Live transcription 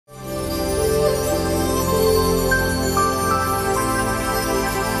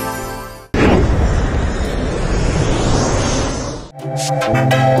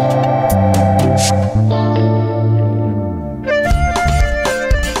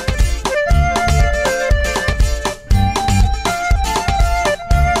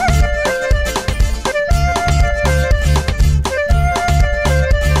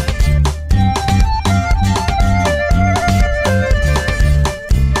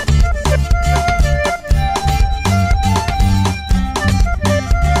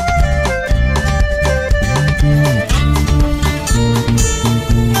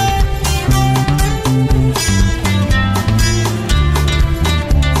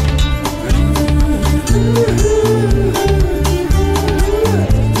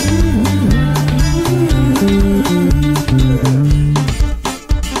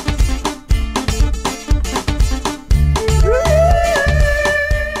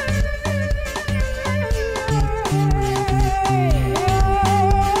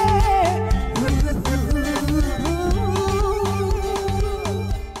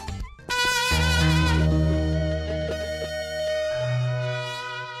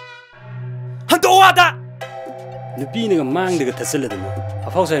Handoada! Nupina mang the Tasilla.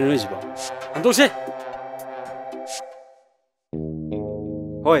 A false and reasonable. Hando say.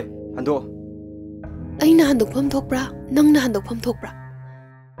 Hoi, Hando. I na handok pam thokbra, nang na handok pam thokbra.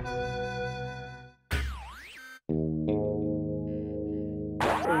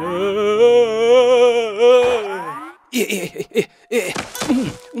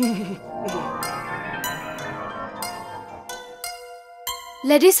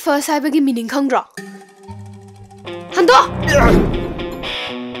 Ladies first, I begin meaning Kangdra. Hando!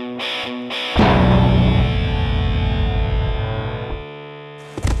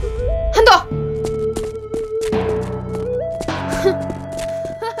 Hando!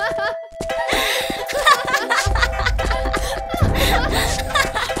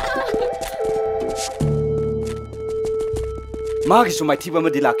 Magisu my Tiba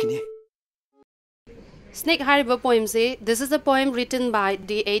Madilakini. Snake Haribo poem say this is a poem written by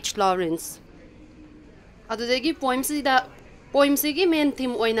D.H. Lawrence. Adudagi poem si main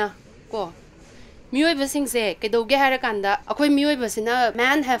theme oina ko. Miyoi basing se kedoge harakanda akoi miyoi basina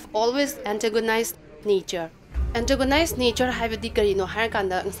man have always antagonized nature. Antagonized nature habadi karino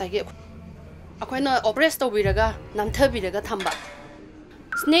harakanda ngasagi akoi na oppress tobiraga namthabiraga thamba.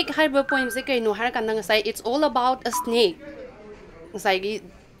 Snake Haribo poem se kaino harakanda ngasai it's all about a snake. Ngasagi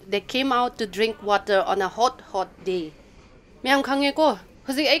they came out to drink water on a hot day. Mayam khange ko.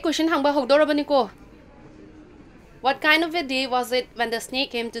 Hozik ai question hangba hogdorabani ko. What kind of a day was it when the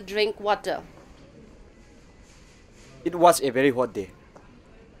snake came to drink water? It was a very hot day.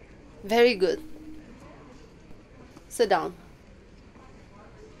 Very good. Sit down.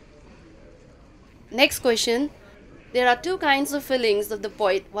 Next question. There are two kinds of feelings of the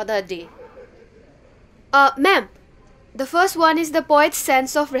poet. What are they? Ma'am. The first one is the poet's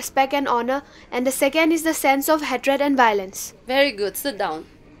sense of respect and honor, and the second is the sense of hatred and violence. Very good. Sit down.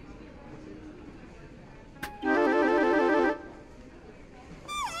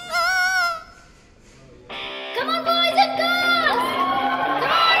 Come on, boys and girls!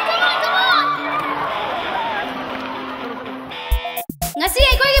 Come on! Ngasi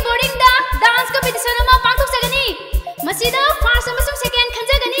aikoi ki boarding da dance competition ma pangthok sagani. Masida first amasung second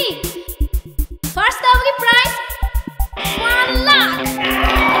khanjagani. First tawgi prize 1 lakh.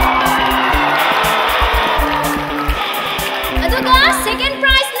 Aduga second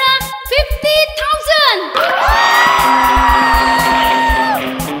prize na 50,000.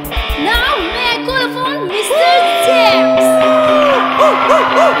 Now may I call upon Mr. James.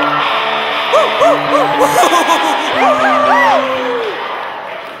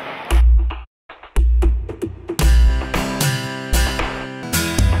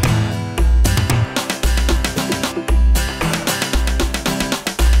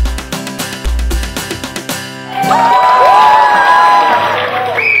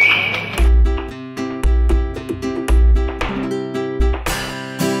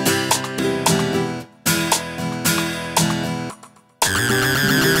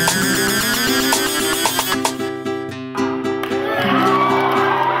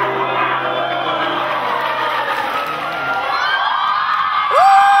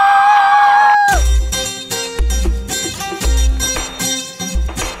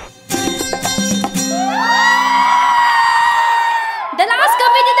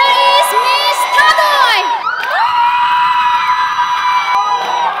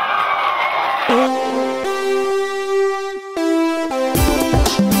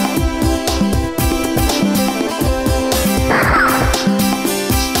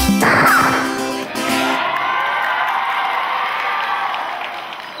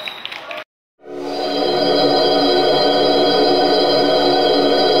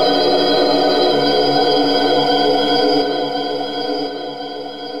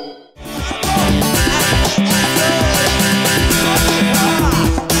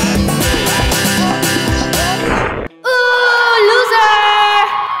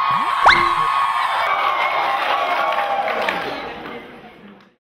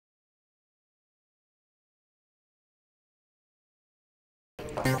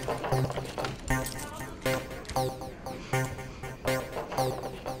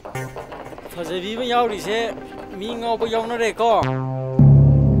 Fajabi ba yauri se mi ngau ba yauna re ko.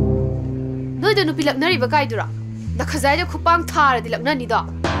 Noi da nupi laknari ba kai dura. Da khazai da khupang thar di laknani da.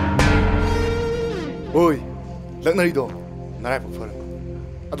 Oi, laknari do. Narai pa phara.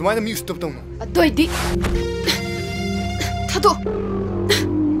 Adumai da mi stop tong. Adoi di. Thado.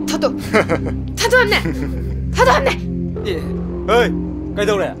 Thado. Thado ne. Thado ne. Oi, kai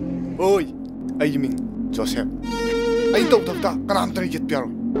do re. Oi, ai ming Joseph. Ai tok tok ta kanam tari jet piaro.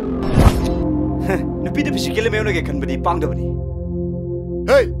 Nupi da physical me ona ke khan bani pang da bani.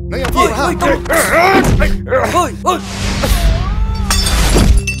 Hey, Nang yang oi oi oi oi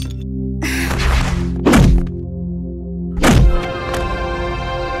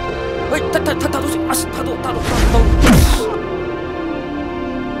oi ta do as ta do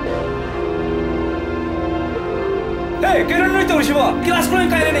Hey, kailan mo ito siya? Class ko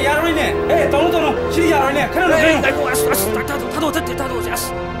lang kaya na yaro ni. Hey, tono si yaro ni. Kailan mo? Hey, ako as ta do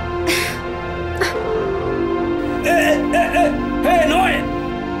as. Hey, noy.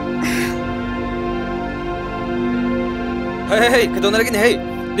 Hey, kado na lagi ni hey.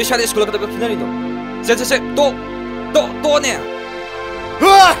 Di siya school ka dapat kinari do. Se to ne.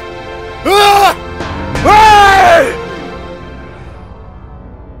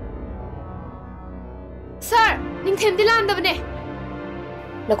 Sir, ning them dilan da bane.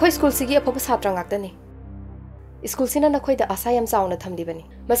 Nakhoi school sigi aphoba satra ngakta ni. School sina nakhoi da asayam chauna thamdi bani.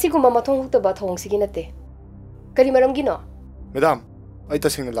 Masi guma mathong hukta ba thong sigi nate. Kari maram gi no? Madam, ai ta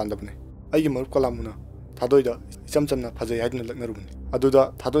singna landabne. Ai gi marup kalamuna. Thadoi da chamna phajai haidna laknarubne.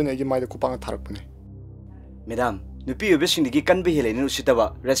 Aduda thadoi ne ai gi maida kupanga tharakpane. Madam, nupi ubesing digi kan be helene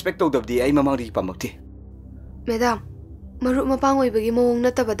usitaba respect tawdabdi ai mamang ri pamakti. Madam, marup mapang oibagi mawong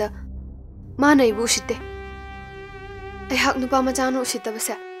natabada mana ibu usitte. Ai hak nupa macha no usitaba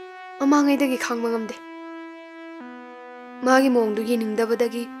sa. Mamangai dagi khangba ngamde. Magi mawong dugi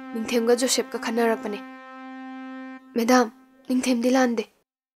ningdabadagi ningthemga Joseph ka khanarapane. Madam, ningthem dilande.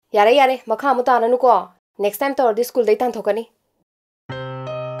 Yare, makha amu ta nanu ko. Next time to this school dai tan thokani.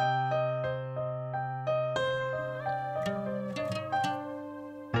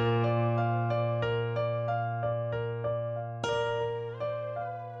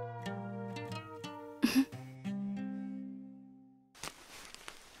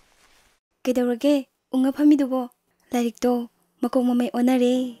 Kedaurage, unga phamidubo. Larik to makong mamay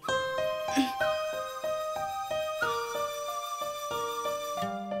onare.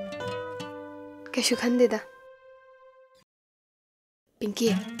 Kaishu khandeda.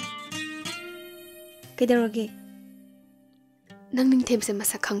 Pinky. Kedaurage. Nang ningthem se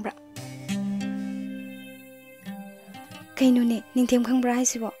masak khangbra. Kaino ne ningthem khangbra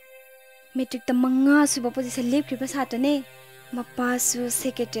haisibo. Metric ta manga suba position lepkriba satane. Mapasu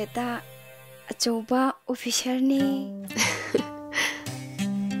secretary ta Achoba officer ni.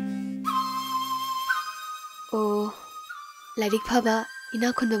 Oh, larik phaba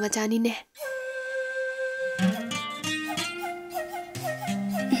ina khunba machani ne.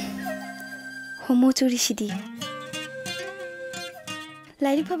 Homo churi sidi.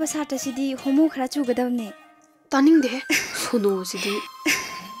 Larik phaba sata sidi homo khara chugadawne. Taning de sono sidi.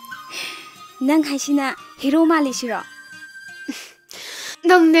 Nang haisina hero mali siro.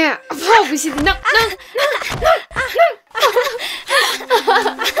 Nang ne phau sidi nang.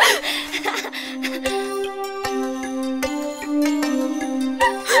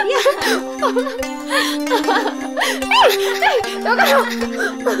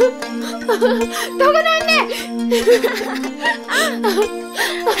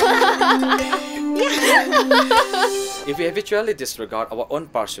 If we habitually disregard our own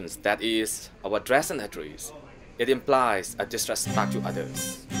persons, that is, our dress and address, it implies a disrespect to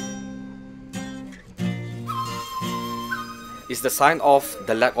others. It's the sign of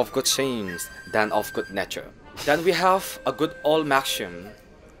the lack of good sense than of good nature. Then we have a good old maxim,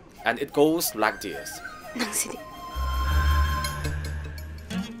 and it goes like this.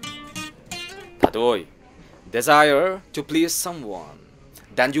 Tadoy, desire to please someone,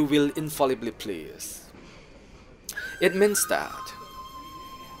 then you will infallibly please. It means that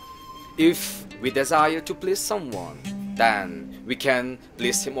if we desire to please someone, then we can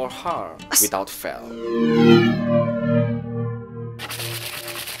please him or her without fail.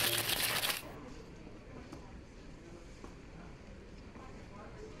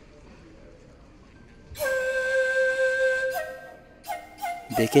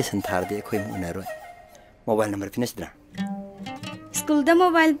 Vacation tharde khoi mu naroi. Mobile number finish dra. School da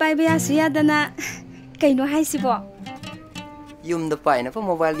mobile pai ba suya dana kaino haisibo. Yum da pai na pa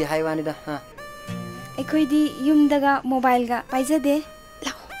mobile gi haiwani da ha. Ekhoi di yum daga mobile ga paijade.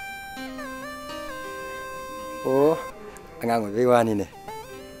 Oh, angang oi wani ne.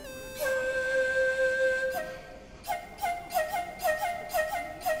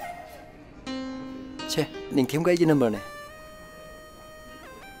 Che, ning thêm cái gì number này.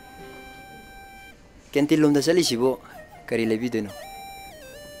 Kentil lom da chali sibo kari lebi doino.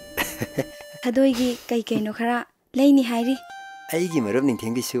 Thadoi gi kai kai no khara leini hairi. Ai gi marup ning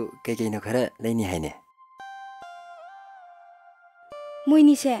theng gi su kai no khara leini haine.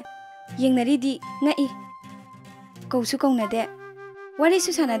 Moini se yengnari di ngai. Kausu kauna de. Wari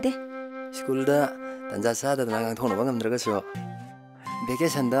su sana de. School da tanja sa da nang thong no bangam draga so.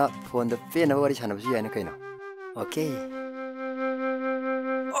 vacation da phone da pe na wari chana bisi yana kaino. Okay.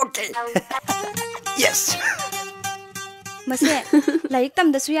 Okay. Yes. Mase, laik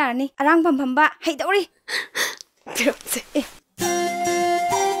tam da su yar ni. Arang pam pam ba. Hey dauri.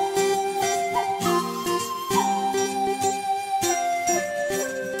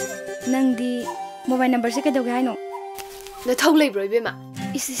 Nang di mobile number se kadau ga no. Na thau lei bro be ma.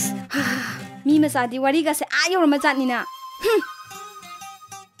 Is. Mi ma sa di wari ga se ayo ma chat ni na.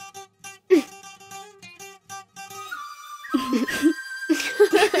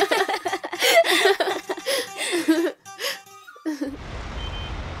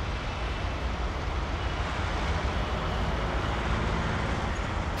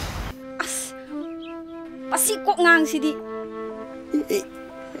 Pasti kok ngang sidi.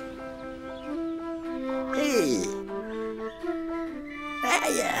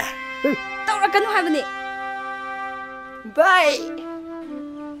 Taurakan hai bani. Bye.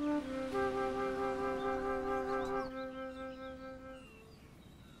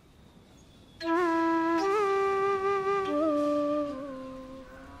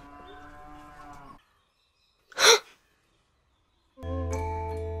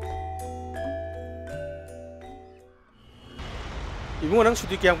 이모 랑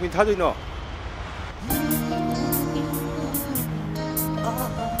수디 그냥 빈 타도 있노.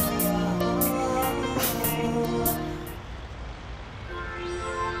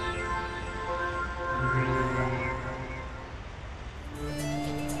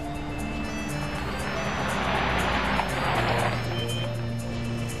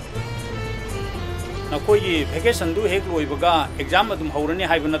 नकोई vacation दु हेक लोइबगा exam अदुम हौरनी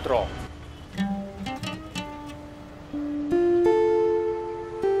HYBE नत्रो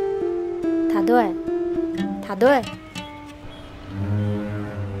थादोय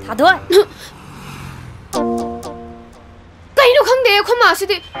कहिनो खंगदे खमा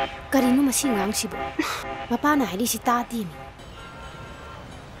सिदि करिनो मसी ngang सिबो मपाना highly सि ताती नि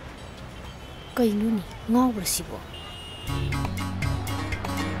कहिनो नि ngawra सिबो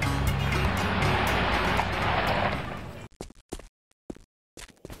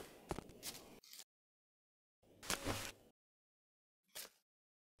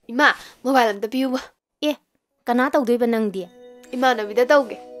इमा mobile अमता पियुबा ए कना तौदोइबा नंगदि इमानबीदा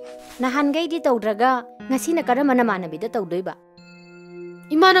तौगे नहानगैदि तौद्रगा ngasi karamana manabida taudoiba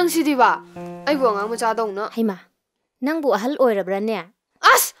इमा नंग सिदिबा आइबो अंगांग मचा दौना हाइमा नंगबु अहल ओइरब्राने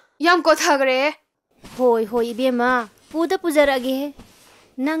अस याम कोथागरे होय होय इबेमा पुदा पुजरागे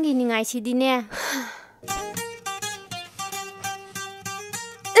नंगी निंगाइ सिदिने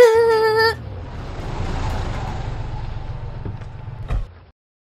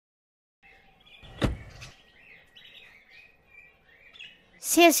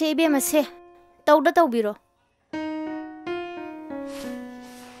से इबेमा से तौदा तौबिरो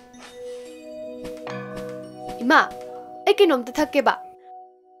इमा ए किनोमता थक्के बा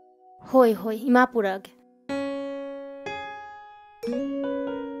होय होय इमा पुरागे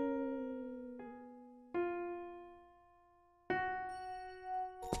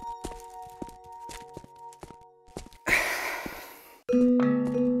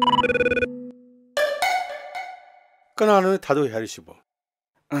कनानो थादो हारिसिबो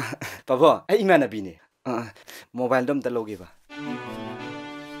बाबा ए इमानबीने मोबाइल दम तलोगेबा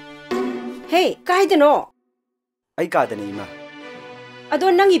हे काइदनो आई कादने इमा अदो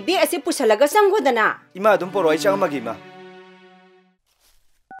नंगी बेग असे पुसलगा संगोदना इमा अदुम पोरो आई चांगमगी इमा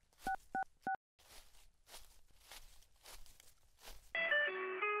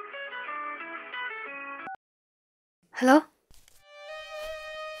hello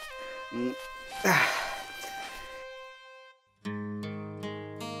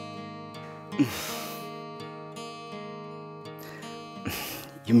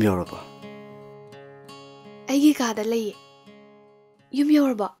Yum yoraba. Aigi kada lay. Yum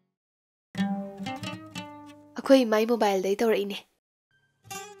yoraba. Akoi mai mobile day tawra ine.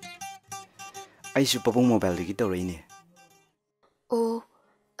 Ai su papung mobile dagi tawra ine. Oh,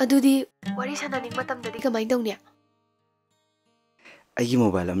 adudi wari sananing matam dadi kamay daw niya. Aigi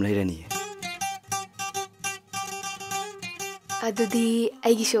mobile am layrani. Adudi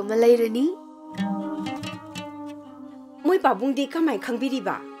aigi show malayrani. Moi babung di kamay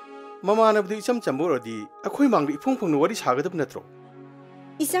khangbiriba mama nabdi isam chamborodi akhoi mangri phung phung wari sagadab natro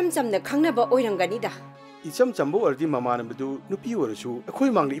isam chamna khangnaba oirangani da isam chambo ardi mama nabdu nupi warasu akhoi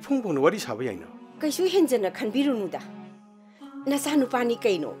mangri phung phung wari saba yaina kaisu henjana khanbirunu da nasa nupani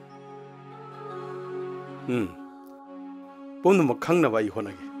kaino ponu makhangna bai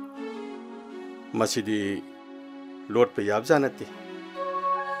honage masidi lord pe yabjanati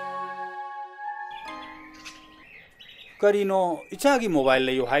Karino, ichagi mobile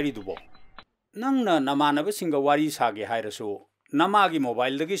layo hairi dubo. Nangna namanaba singa wari sage hairaso, namagi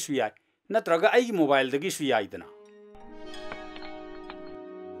mobile dagi suyai, natraga aigi mobile dagi suyai dana.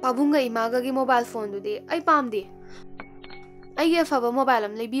 Pabunga imaga gi mobile phone dudi ai pamdi. Ai ge faba mobile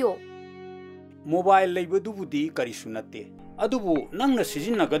am lebiyo. Mobile labor dubudi karisunate. Adubu nangna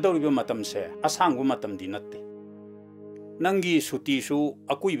sizinnagadoriba matamse asangbu matamdi natte. Nangi sutisu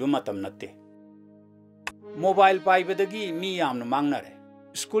akuiba matam natte. Mobile paibadagi mi yamna mangnare.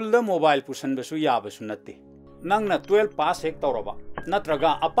 School da mobile pusanbasu yabasu natte. Nangna 12 pass hek tawraba.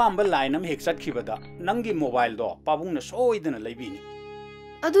 Natraga apamba line am hek chatkibada nangi mobile do pabungna soidana leibini.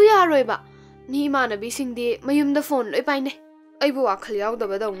 Adu yaroiba. Ni imanabi singdi mayumda phone loi paine. Aibu wakhal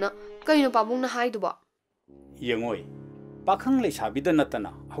yaudaba dauna kaino pabungna haiduba. Yengoi. Pakhang le sabida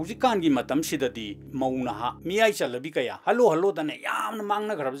natana haujikan gi matam sidadi mauna ha miyai chalabi kaya halo dane yamna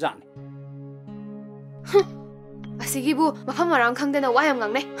mangna garabjani. Asigibu mafam marang khangdena wayam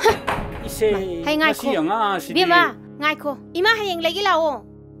ngangne. Ise hay ngai ko bima ngai ko ima hayeng legi lao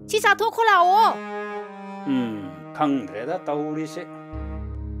chi sa tho kho lao khang reda tauri se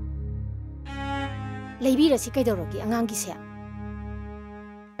leibi ra si kai dorogi angang gi se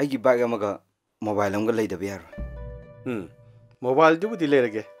ai gi bag amaga mobile amga leida biar mobile du di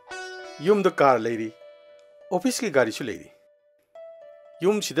lerage yum do car leiri office ki gari su leiri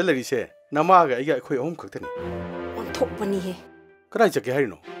yum sida leri se namaga iga khoi om khaktani on thok pani he krai chake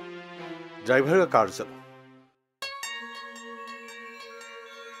harino driver ka car chalo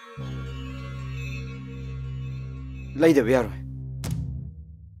leida biar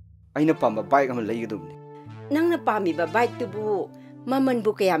aina pamba bike am leigudumni nangna pami ba bike tubu maman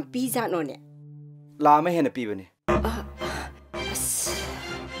bu kayam pizza no ne la ma hena pibani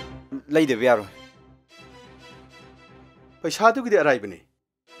leida biar paisa du gi arai bani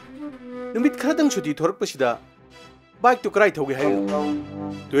numit khradang chuti thorak pasida bike to krai thoge hai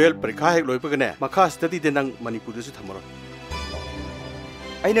 12 parikha hek loi pagane makha study de nang manipur du su thamaro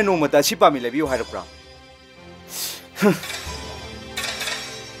aina no mata si pami lebiu hairapra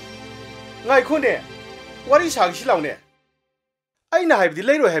ngai khone wari sang si laune aina haibdi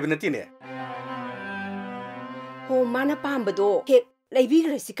leiro haibna tine ho mana pamba do hek leibi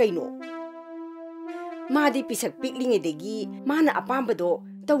gresi kaino madi pisak pikling edegi mana apamba do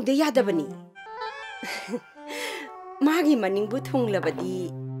tawde yadabani magi maning bu thunglabadi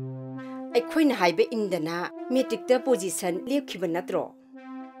aikhoina haibe indana metric ta position lepkhiba natro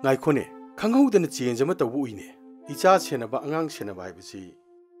ngai khone khanghudana change ma tawu ine icha chena ba angang chena ba haibisi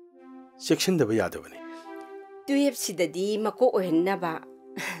section da ba yadabani 12 sidadi mako ohenna ba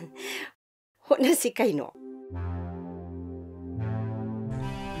hona si kaino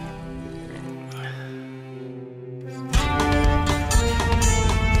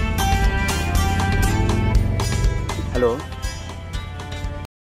Hello.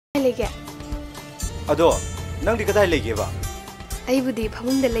 Lege. Ado, nang di kadai lege ba? Ai budi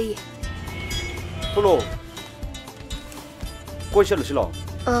phamung da lei. Tolo. Koi chalu silo.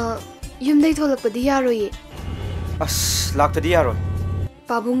 Yum dai tholak padi yaroi. As lak tadi yaro.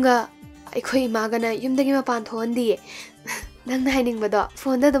 Pabunga ai khoi magana yum dagi ma pan thon di. Nang na haining bado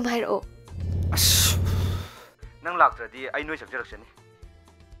phone da dum hairo. As nang lak tadi ai noi sabjarak chani.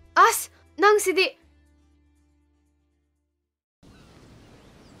 As nang sidi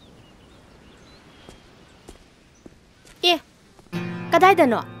ए कदाई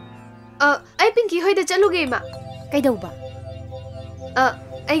दनो आई पिंकी होइदा चलुगे मा कइदौबा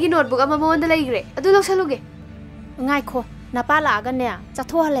आइगी notebook अमा मोंदा लैग्रे अदु लौसलुगे ngaiko napa laagane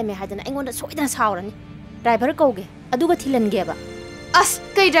chatho haleme hadana aingonda soidana saurani driver kouge aduga thilange ba as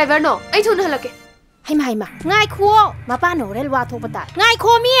kai driver no ai thun halake haima ngaiko mapa no rel wa thopata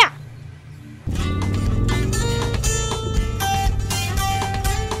ngaiko mi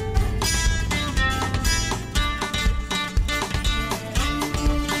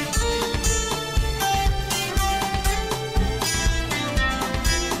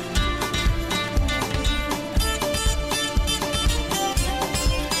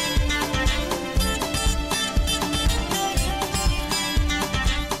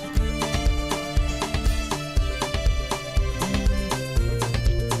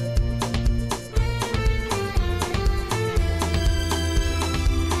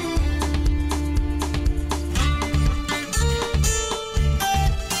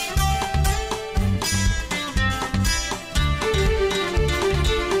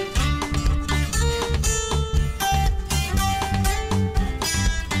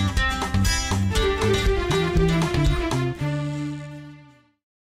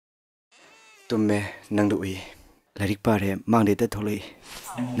तुम नंग उई लारिक पारे मांगदे त थोलै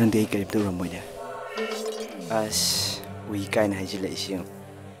नंदे करिब दो रमोय अस ui kai na haji lai siang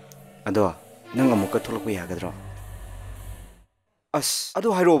ado nang amuka tholak pa yagadro as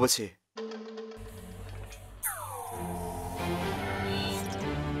ado hairo base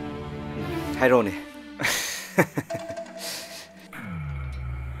hairo ne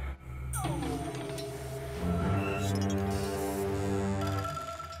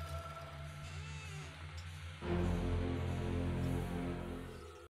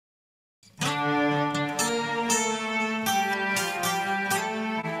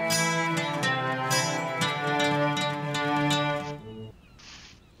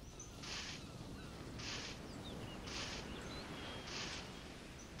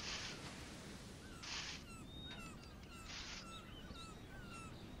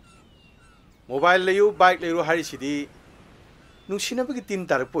mobile ले bike ले हारी सिदी नुसिनबगी तीन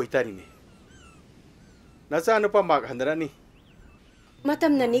तारक पोइतारिने नचा नुपा माग हंदरानी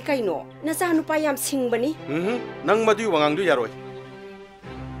मतम ननी कइनो नचा नुपा याम सिंगबनी नंग मदु वंगांगदु यारोय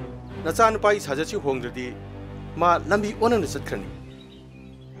नचा नुपा इ साजची होंगद्रदी मा लंबी ओनन चतखरनी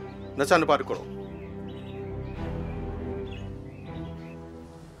नचा नुपा करो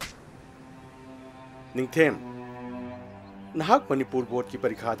निंगथेम नहाक मणिपुर बोर्ड की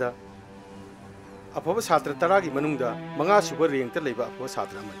परीक्षा अफब छात्र तरागी मनुंगदा मंगा सुबर रेंक लेबा अफब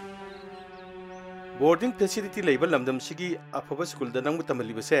छात्र अमनि बोर्डिंग फैसिलिटी लेबा लमदम सिगी अफब स्कूल दा नंगु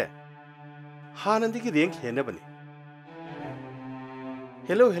तमलिबसे हानंदिगी रेंक हेनबनि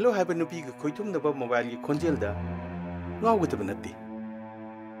हेलो हेलो हाइबा नुपी ग खोइथुम दबा मोबाइल की खोंजेल दा गावगतब नत्ती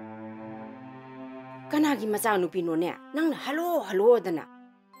कनागी मचा नुपी नोने नंग हेलो हेलो दना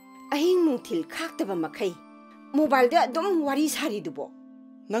अहिंग नुंथिल खाक्तबा मखै मोबाइल दा दम वारी सारी दुबो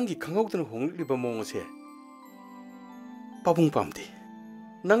नंगी खंगौतन होंगलिबा मोंगसे पाबुंग पामदे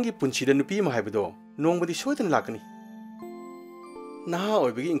नंगी पुंसीदा नुपी मा हाइबदो नोंबदी सोयदन लाकनी नहा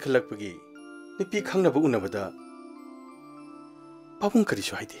ओइबगी इंखलकपगी नुपी खंगनबा उनबदा पाबुंग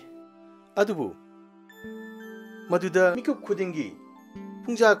करिसो हाइदे अदुबु मदुदा मिकुप खुदिंगी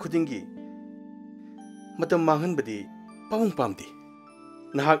पुंजा खुदिंगी मतम मांगनबदी पाबुंग पामदे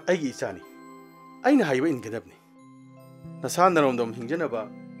नहाक आइगी इचानी आइना हाइबा इनगदबनी नसा नरोमदम हिंजनबा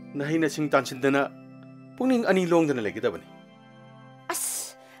नहिना सिंग तानसिंदना पुनिंग अनि लोंगदना लेगदबनी अस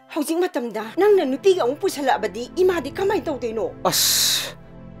हौजिंग मतमदा नंगना नुपी गा पुसलाबदी इमादी कमाय तौदेनो अस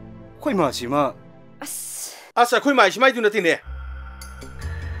खोइ मासिमा अस खोइ मासिमाइ दु नतिने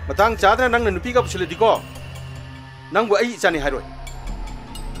मतंग चादना नंगना नुपी गा पुसलदिको नंगबु आई इचानी हारोय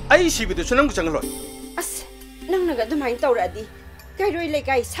आई सिबिदु सुनंगु चंगलोय अस नंगना गा दुमाइ तौरादी काइरोय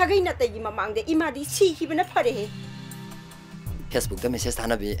लेकाई सागै नतैगी ममांगदे इमादी सिहिबना फरे हे फेसबुक दा मेसेज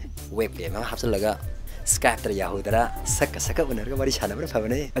थाना भी वेब कैम हापसलगा स्काइप दा याहुदरा सक सक उनरगा वारी सानबरा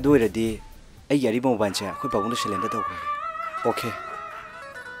फबने अदु रेडी आई यारी मोबाइल से खोइ बाबुंग सिलेंडर तौखो ओके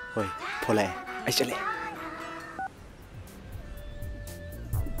होय फोलाय आई चले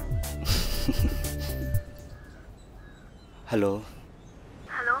हेलो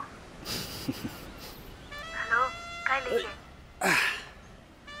हेलो हेलो काय लेके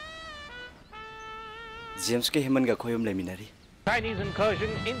जेम्स के हेमन गा खोयम लेमिनारी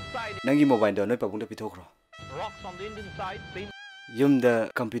नंगी मोबाइल दो नोय पाबुंग पिथोखरो yum the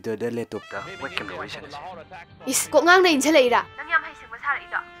computer the laptop दा वेबकैम ले विशन इस को ngang nei inchaleira nang yam haisingba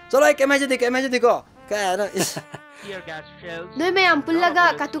saraido चलो कैमजे को का इस noi mayam pullaga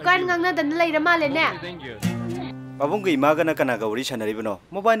katukan ngangna dan leira male ne पाबुंग गी मागा ना कना गा वरी सनरी बनो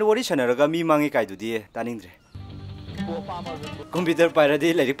मोबाइल वरी सनरगा मी मांगे काइदु दिए तानिंद्रे कंप्यूटर पाइरदी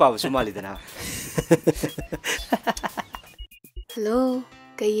लाइक पाबसु मालिदना हेलो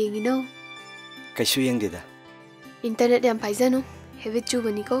कई येंगिनो कैसु येंगदेदा इंटरनेट याम पाइजानो हेबिट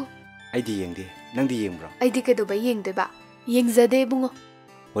चुबनी को आइदी येंगदे नंगदी येंब्रो आइदी केदोबा येंगदेबा येंगजदे बुंगो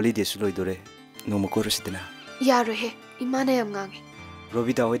हॉलिडे सु लोइदोरे नोमो कोरसिदना यारो हे इमाना याम ngange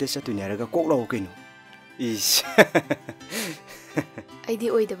रोबिता होइदे चतुन्यारगा कोकलाव कइनो इस आइदी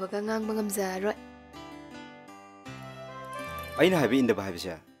ओइदबगा ngang ngamजारो आइना हाबि इंदबा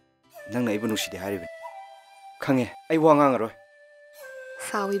हाबिसा नंगना इबु नुसिदे हारिबे खंगे आई वा ngangaरो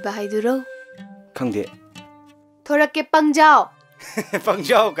सावी बाहाइदुरो खंगदे थोड़ा के पंजाओ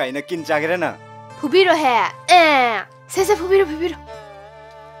पंजाओ काइना किन जागेरना फुबिरो है से फुबिरो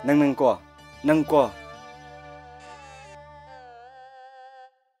नंग को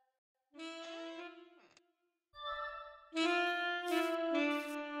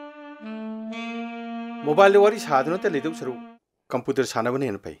मोबाइल वारी साधन ते लेदौ सरू कंप्यूटर सानबने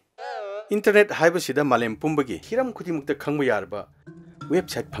हेन फै इंटरनेट हाइबसिदा मालेम पुंबगी हिरम खुदिमुक्त खंग यारबा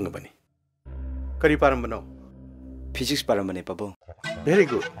वेबसाइट फंगबनी करी पारंबनो फिजिक्स पारंबने पाबो वेरी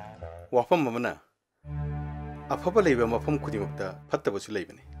गुड वाफम ममना अफब लेबा मफम खुदिमुक्त फत्तबसु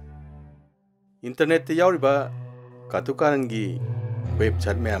लेबनी इंटरनेट ते यावरिबा Katukarangi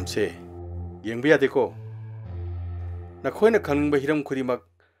website मैम से यंग भी आते को न खोई न खंग बहिरम खुरी मक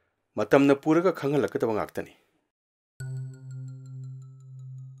मतम न पूरा का खंग लग तब आगतनी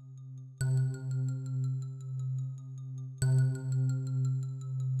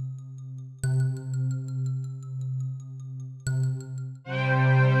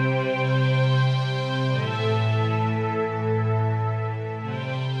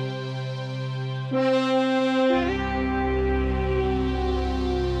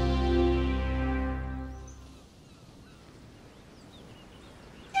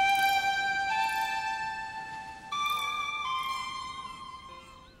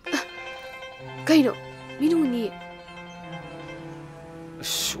Kaino, minuni.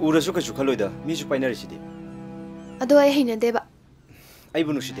 Ura suka suka loida, mi su painari sidi. Ado ay hina deba. Ay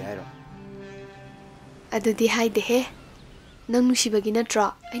bunu sidi hayro. Ado di hay de he. Nang nusibagi na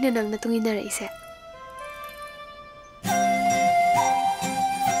draw, ay na nang natungin na raise.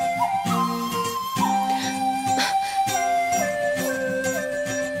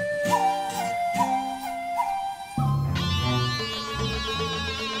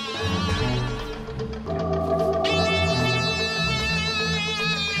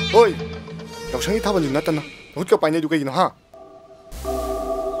 Oi, Doordarshan ita ban junna tanna. Hut ka paine du kai no ha.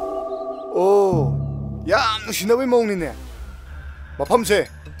 Oh, ya nushina bai mong ni ne. Mafam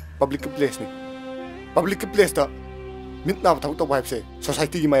se public place ni. Public place ta mit na thau to vibe se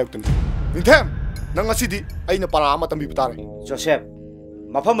society gi mayok tan. Ninthem nang asidi aina para ama tambi bitare. Joseph,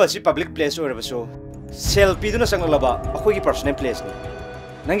 mafam asi public place ora baso. Selfie du na sang laba, akoi gi personal place ni.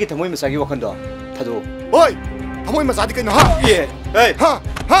 Nangi thamoi masagi wakhan do. Thado. Oi, thamoi masadi kai no ha. Yeah. Hey. Ha.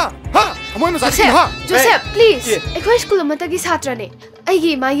 Hamoy masadi ha. Joseph, please. Ekoi school mata gi satra ne.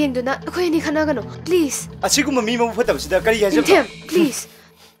 Aigi ma yeng du na ekoi ni khana gano. Please. Asigu mami ma fatab sida kari haje. Ninthem, please.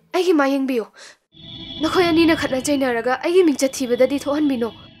 Aigi ma yeng biyo. Nakoi ani na khatna chaina raga aigi mingcha thibada di thohan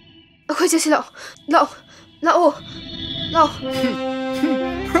bino. Akoi jasi lao.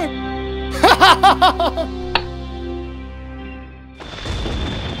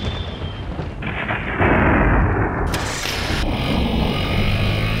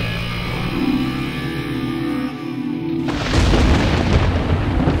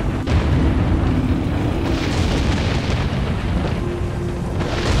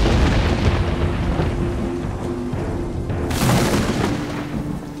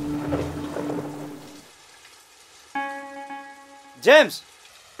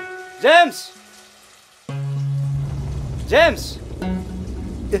 James!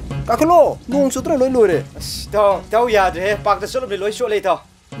 Kakalo, nung sutra loi loi. Tao ya de, pak da solo mi loi sho le tao.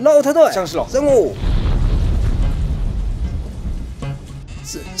 Lao tha doi. Sang slo.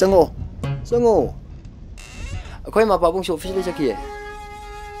 Sango. Akoi ma pa bung sho officially chaki.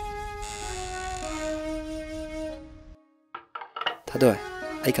 Tha doi.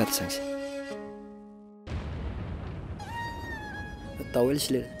 Ai ka ta sang si. Tawel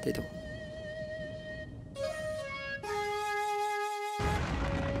sile te to.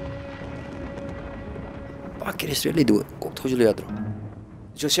 Pakir Israeli du kok thoju le yadro.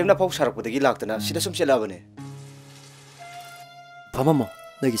 Joseph na pau sarak podagi lagtana sida sum chela bane. Pamamo,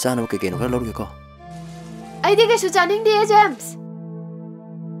 nagi sana ke geno lor ke ko. Ai de ke su chaning de James.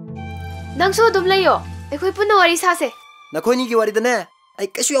 Nang so dum layo. Ekoi punna wari sa se. Na khoi ni ki wari da ne. Ai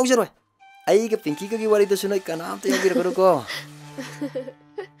kasu yaw jaroi. Ai ke pinky ka ki wari da sunai kanam te yagir karo ko.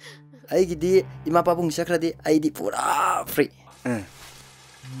 Ai gidi ima pa bung sakra di ai di pura free.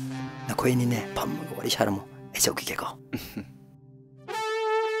 Na khoi ni ne pam ko wari saramo. Ai chau ki ke ko.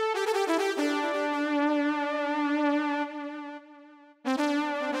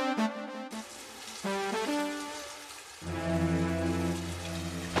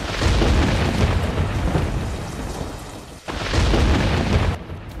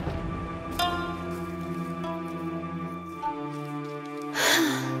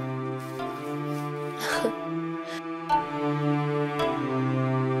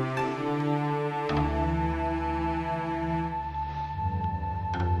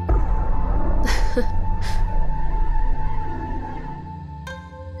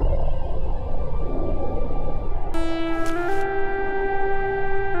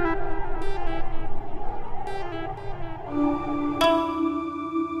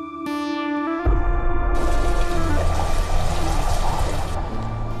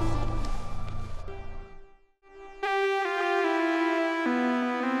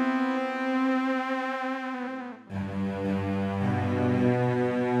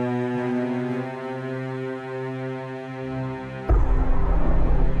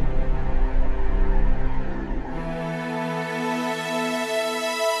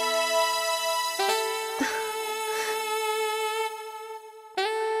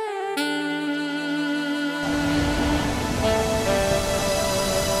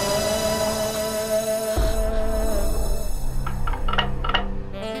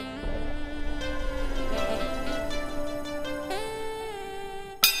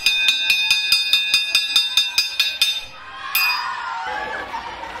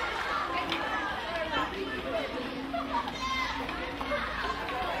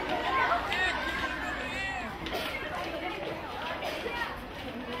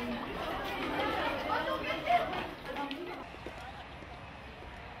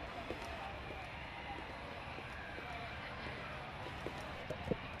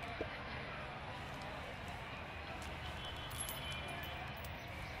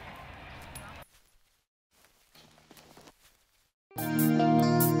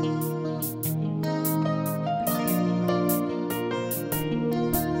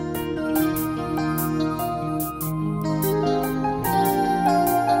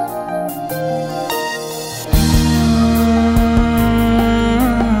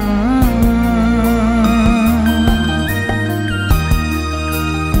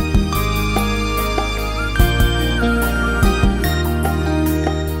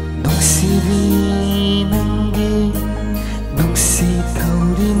 ꯅꯨꯡꯁꯤꯕꯤ ꯅꯪꯒꯤ ꯅꯨꯡꯁꯤ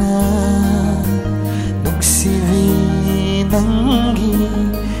ꯊꯧꯔꯤꯅ ꯅꯨꯡꯁꯤꯕꯤ ꯅꯪꯒꯤ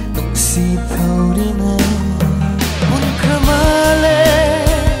ꯅꯨꯡꯁꯤ ꯊꯧꯔꯤꯅ ꯄꯨꯟꯈ꯭ꯔ ꯃꯥꯜꯂꯦ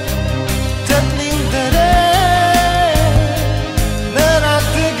ꯆꯠꯅꯤꯡꯗꯔꯦ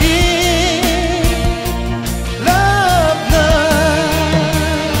ꯅꯅꯥꯛꯇꯒꯤ ꯂꯥꯞꯅ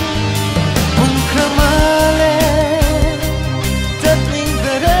ꯄꯨꯟꯈ꯭ꯔ ꯃꯥꯜꯂꯦ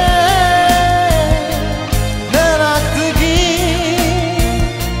ꯆꯠꯅꯤꯡꯗꯔꯦ ꯅꯅꯥꯛꯇꯒꯤ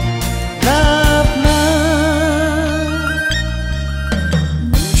ꯂꯥꯞꯅ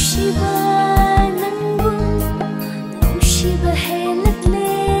ꯅꯨꯡꯁꯤꯕ ꯅꯪꯕꯨ ꯅꯨꯡꯁꯤꯕ ꯍꯦꯜꯂꯛꯂꯦ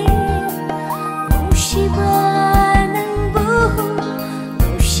ꯅꯨꯡꯁꯤꯕ ꯅꯪꯕꯨ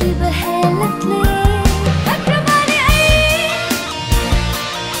ꯅꯨꯡꯁꯤꯕ ꯍꯦꯜꯂꯛꯂꯦ ꯍꯛꯔꯕꯅꯤ ꯑꯩ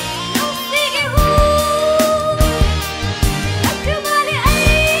ꯅꯨꯡꯁꯤꯒꯤ ꯍꯨ ꯍꯛꯔꯕꯅꯤ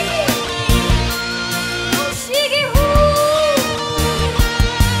ꯑꯩ ꯅꯨꯡꯁꯤꯒꯤ ꯍꯨ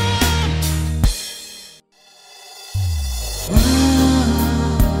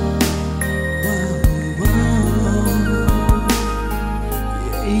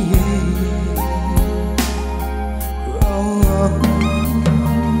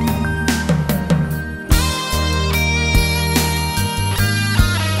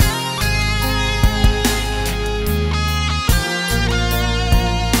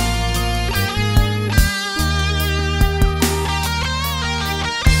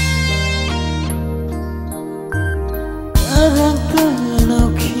나랑도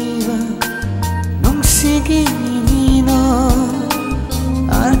놓기와 농식이니 너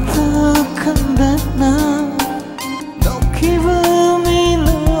알떡한다 나 놓기와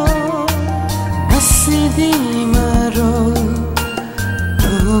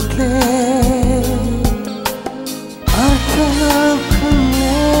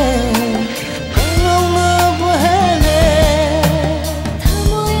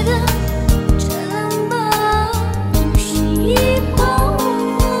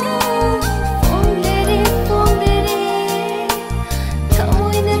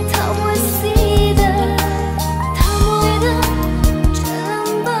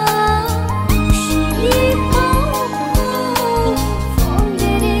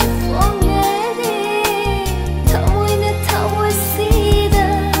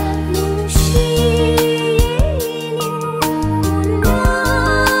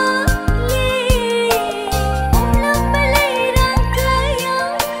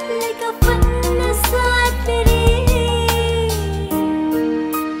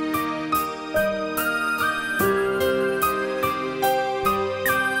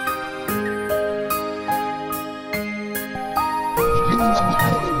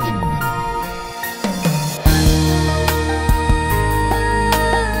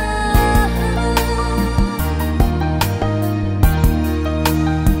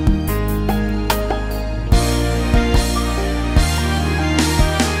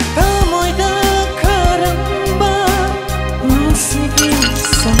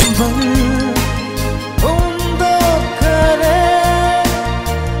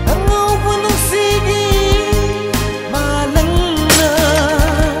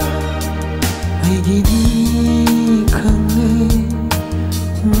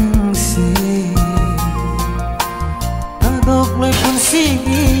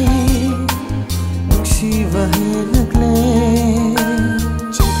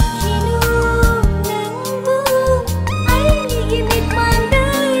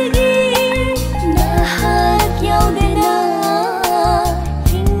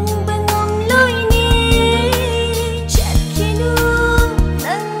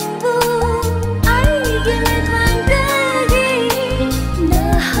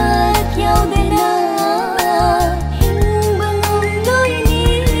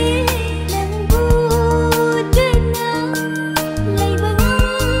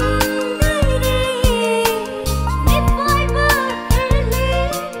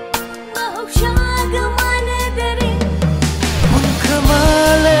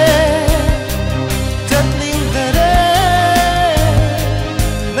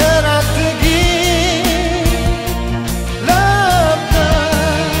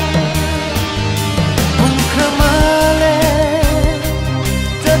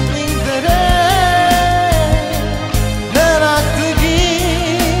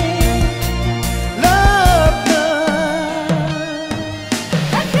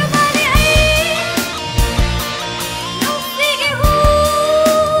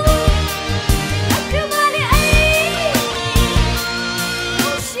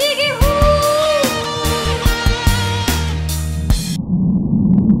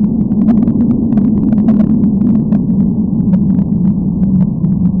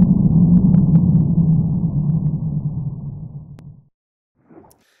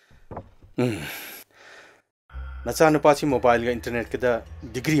नचा नुपासी मोबाइल का इंटरनेट के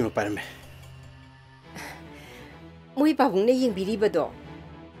डिग्री में पारमे मोई पाबुंगने यिंबिरिबदो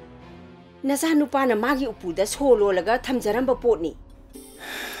नचा नुपाना मागी उपुदा सोलोलगा थमजरंबा पोटनी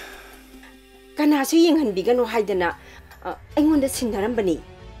कनासु यिंहनबिगनो हाइदना अइंगोंदा सिन्नरंबनी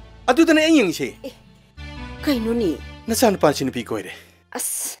अदुदने यिंगसे कइनोनी नचा नुपासी नुपी कोइरे अस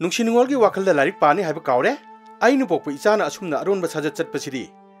नुंसिनुंगोल की वाखलदा लारिक पानी हाइबा कावरे आइनु पोकपा इचाना असुमना अरोनबा साजत चटपसिदी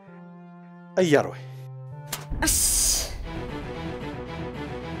अइ यारोय अस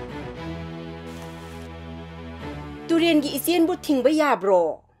तुरेन की इचेनबु थिंगबा याब्रो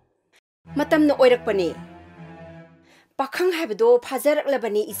मतमना ओइरकपने पाखंग हाइबदो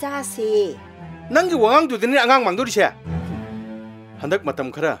फाजरकलबनी इचासे नंगी वांग दुदने अंगांग मांगदोरिसे हंदक मतम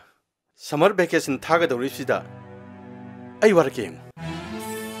खरा समर वेकेशन थागदौरिसिदा अइ वारके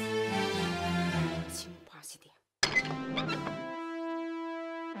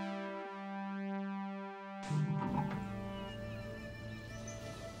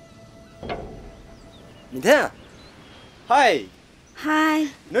निधे हाय हाय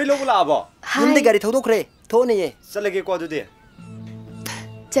नोई लोग लाबो युमदे गाड़ी थौदोखरे थोने ये चलगे को दुदे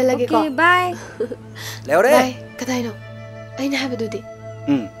चलगे को बाय लेवरे बाय कदाइनो अइना हाबदुदि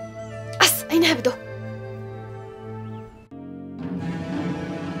अस अइना हाबदो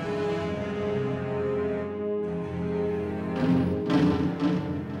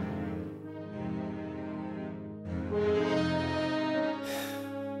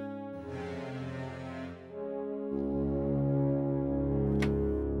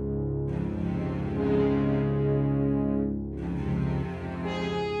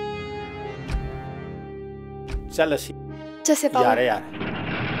चलसी चसे पाओ यारे यार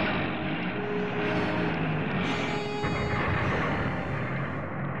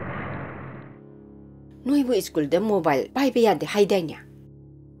नोइबु स्कूल द मोबाइल पाइबे यादे हाइदाइन्या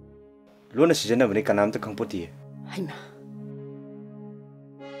लोना सीजन बने कनाम त खंगपोती हाइमा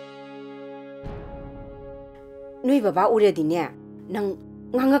नोइ बाबा उरेदिने नंग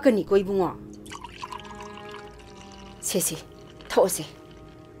ngangaकनी को Ibungo सेसे थोसे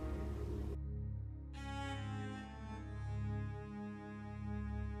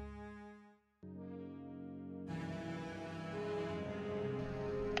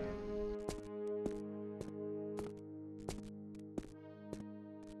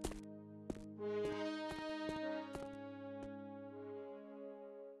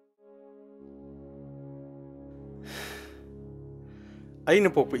अइन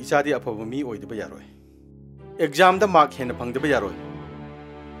pope इचादी अफब me ओइदब यारोय exam the mark हेन फंगदब यारोय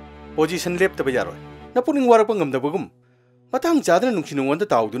पोजीशन लेप्तब यारोय नपुनिंग वारप ngमदबगुम मतंग चादन नुंसिनुंगोंद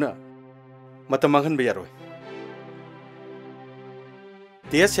ताउदुना मतम मांगहनब यारोय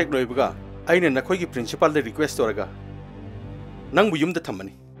test sec लोइबगा अइन नखोइगी principal the request तोरगा नंगबु युमद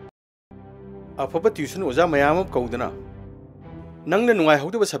थमनी अफब tuition ओजा मयाम कौदना नंगने नुंगाइ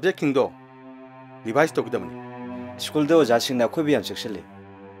हौदब सब्जेक्ट किंगदो रिवाइज तोगदमनी स्कूल दो ओजा सिंगना खोबि याम सेक्शनले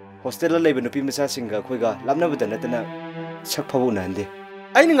हॉस्टेल लेब नुपि मचा सिंगा खोइगा लामनबद नतना सक फबु नहंदे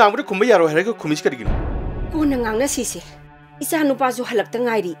अइन ngamबद खुमब यारो हेरगा खुमिस करिगिनो को नंगांगना सिसे इसा नुपाजु हलक्ता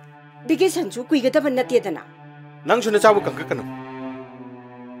ngairi वेकेशन जु कुइगदब नतेदना नंग सुना चाबु कंककनो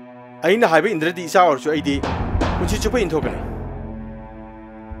अइन हाइबे इंद्रदी इसा औरसु अइदी कुछि चुप इंथोकने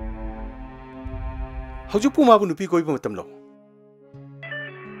हजु पुमाबु नुपि कोइब मतम लो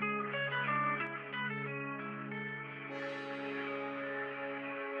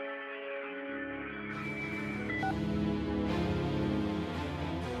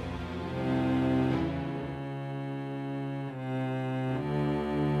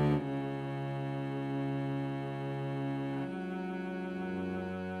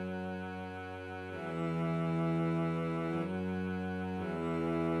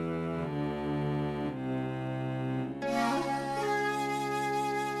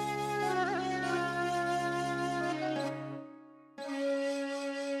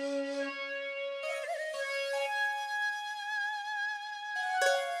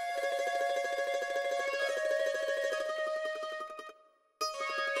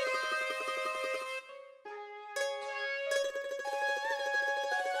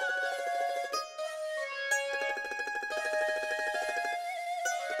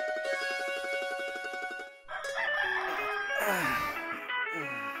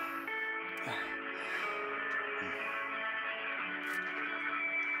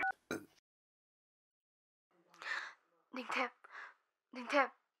Ningthep,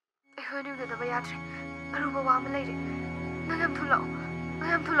 I heard you the Bayatri. Aruba Wama lady. Nagam too low.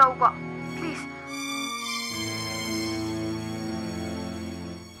 Nagam too low, please.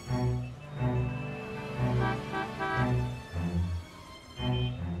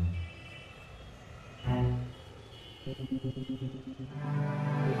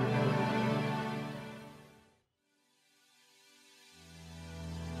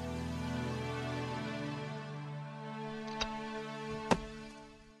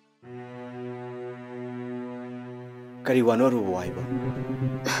 Kari wano ru wai ba.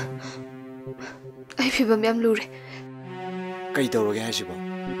 Ai phibam yam lure. Kai tawroge hai siba.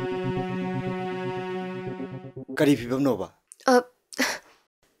 Kari phibam no ba.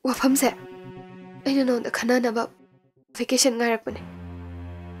 Wafam se. Aina no da khana na ba. Vacation ngarak bane.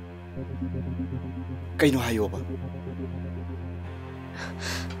 Kai no hayo ba.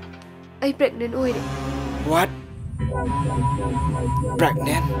 Ai pregnant oire. What?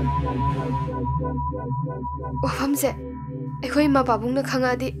 Pregnant? Wafam se. Ekhoi ma babung na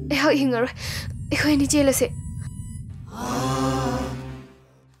khanga di e hak hingar. Ekhoi ni jela se.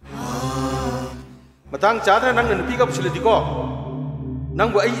 Matang chadra nang nupi ka pusile diko.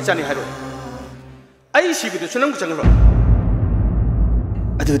 Nang bu ai chani haro. Ai si bidu sunang ku changro.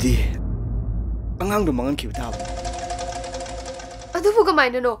 Adudi angang du mangan kiu ta. Adu bu ka mai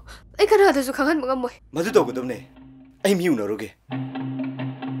no. Ai kana da su khangan mangam moi. Madu to gudum ne. Ai miu na roge.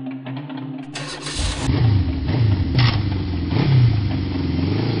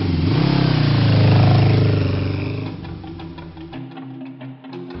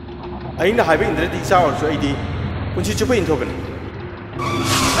 Aina haiba indra di sa or so ID. Punchi chupa in thogan.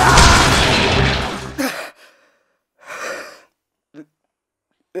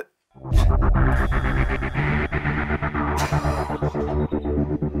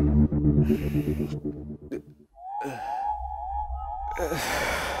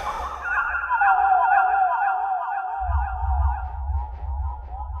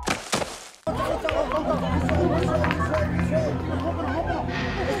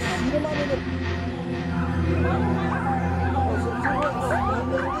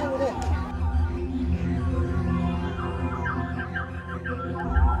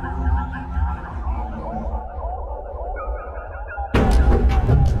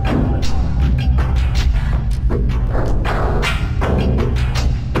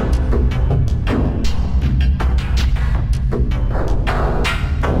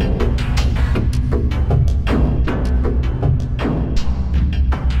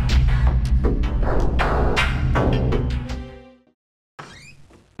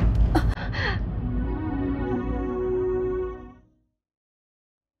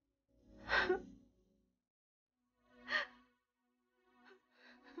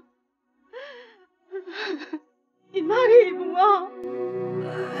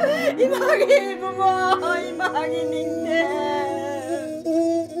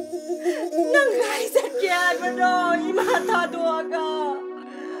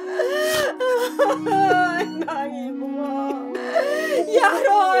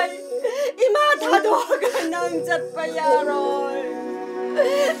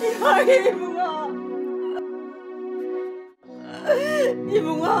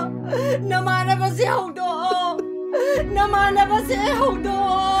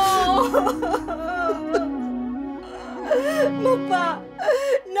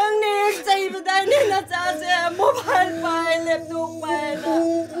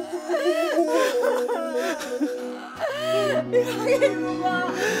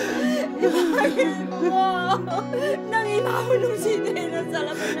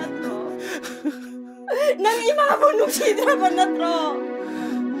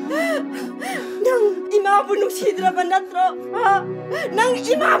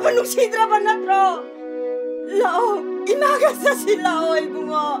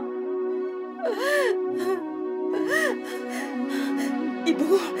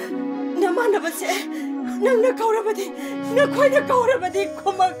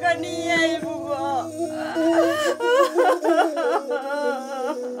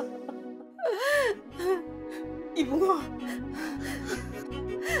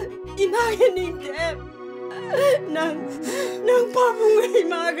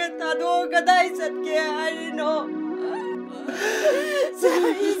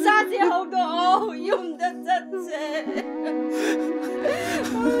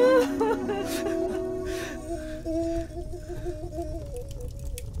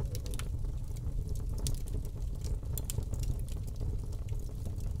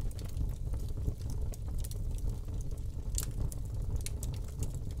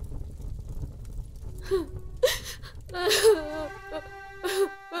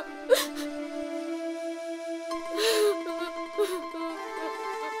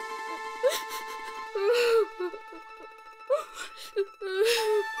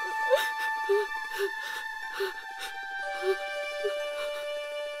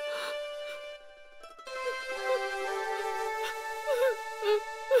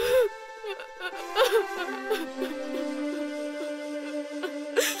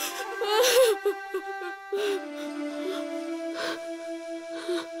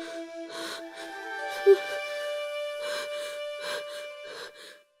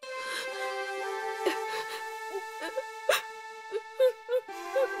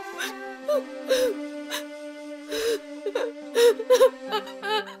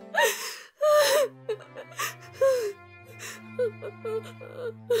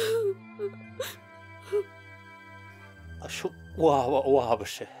 Asuk waba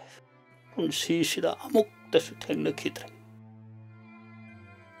se punsi sida amuk tasu thengna khidre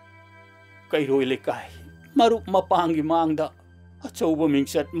kairoi lekai marup mapangi mangda achauba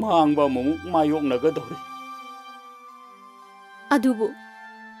mingchat mangba mumuk mayok nagadori adubu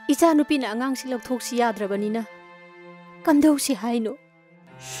icha nupina angang si lawthok si yadrabanina kamdau si haino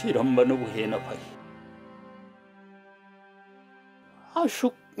sirambanu hena phai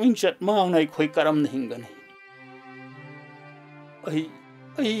asuk mingchat mangnai khoi karam hingani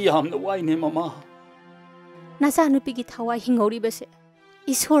ai yamna waine mama nacha nupi gi thawai hingori base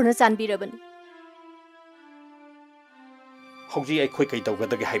ishor na chanbirabani hauji ai khoi kai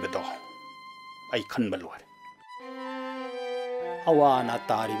tawgadage haibado ai khanba lore awana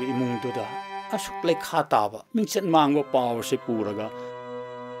tari bi imungduda asuk lai kha taba mingchat mangwa power se puraga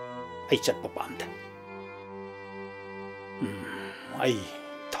ai chatpa pamde ai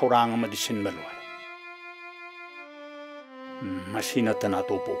thorang amadi sinba lore masina tana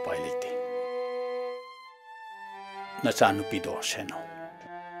to po pai lete nacha nupi do seno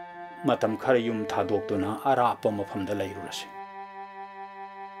matam khara yum thadok to na ara pa mafam da lairu rase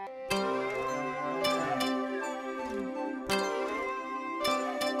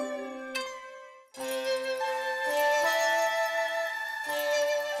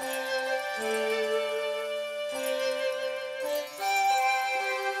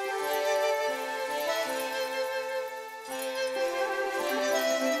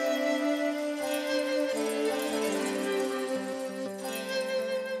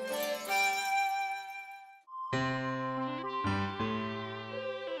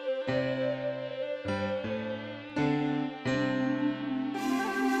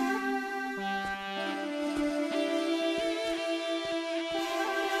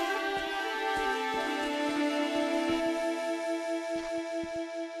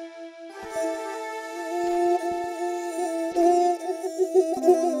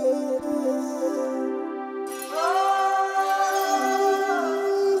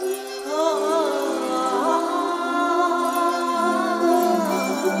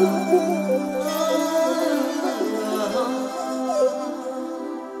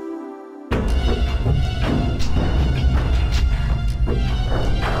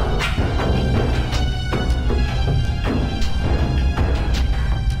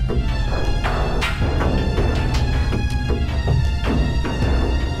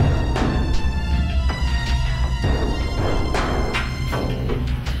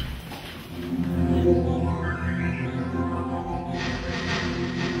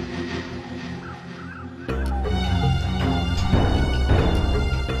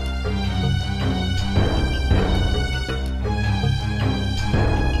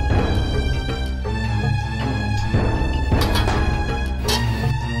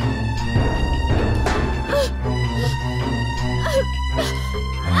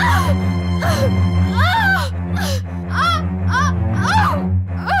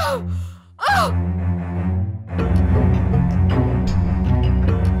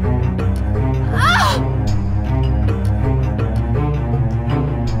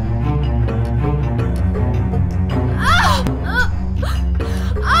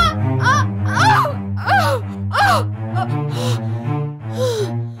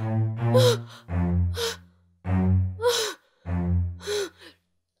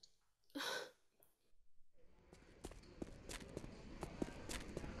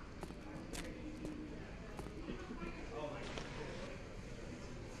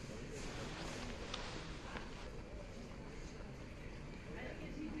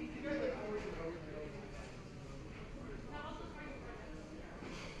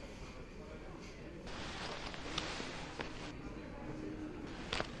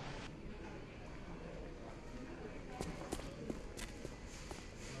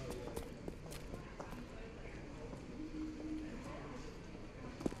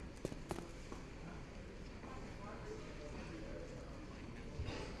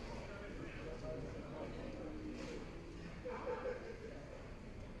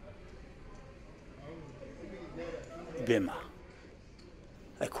bema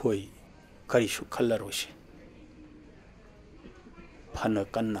akhoi karisu khallarosi phana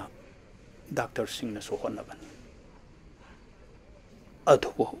kanna doctor singh na so honaban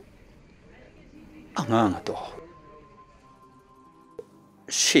adhubo angang to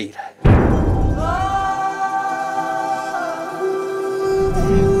shira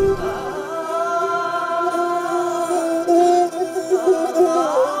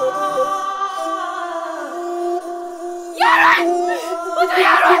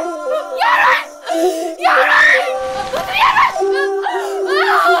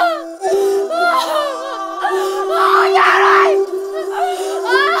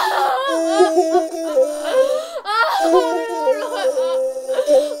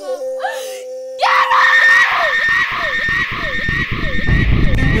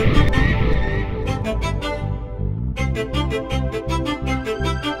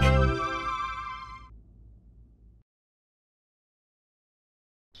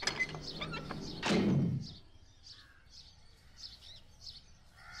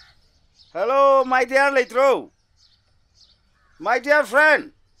Hello, my dear Leitro. My dear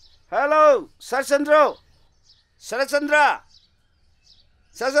friend. Hello, Sarchandra. Sarachandra.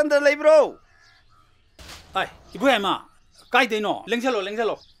 Sarchandra Lebro. Ay, ibu ema. Kai de no,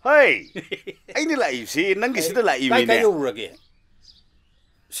 lengzalo. Hey, ini lah isi, nang kisi tu lah ini. Kai yo rage.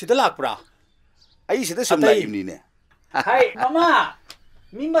 Sida lak pra. Ai sida sum lah ini ne. Hai, mama.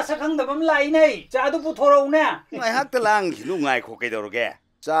 Mimba sakang da bam lai nei. Cha du pu thoro ne. Ngai hak telang, nu ngai kho kai dor ge.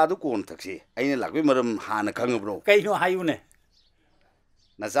 Cha du kon taksi. Ai ne lak bi maram hana khang bro. Kai no hayu ne.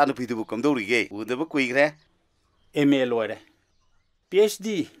 Na cha nu pidu bu kam dori ge. U da bu kui gre. MA loire.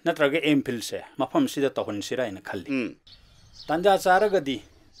 PhD natraga MPhil se. Mafam sida tohon sira ina khalli. Tanja charaga di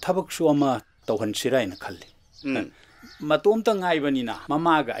thabak su ama tohon sira ina khalli. Matom ta ngai bani na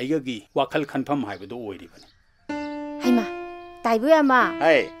mama ga aiga gi wakhal khanpham haiba do oiri bani. Haima, taibu ama.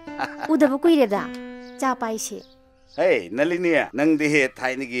 Hey. Udabu kuireda. Cha paise. Hey, Nalinia, nang de he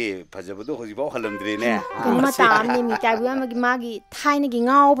thaini gi phajabu do hoji ba halamdri ne. Kama tam ne mi taibu ama gi magi thaini gi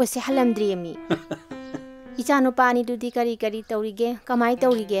ngau ba se halamdri mi. Ichanu pani dudi kari taurige, kamai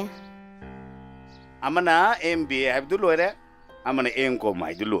taurige. Amana MBA habdu loire, amana M.Com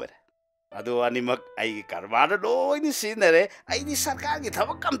mai du loire. Ado animak ai karbar do ini sinare, ai di sarkar gi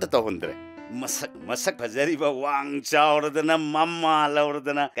thabak kam ta hondre. Masak phajari ba wang chaur dana mamma laur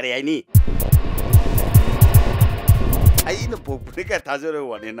dana kare ai ni. Ai no popre ka thajore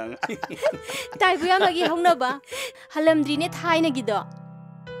wane nang. Tai buya magi hongna ba. Halamdri ne thaina gi do.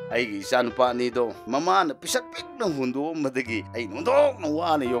 Ai gi san pa ni do mama na pisak pik na hundu madagi ai no do no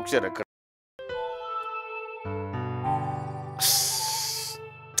wa na yoksera kar.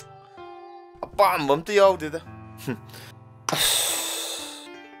 Apam tu yaw de da.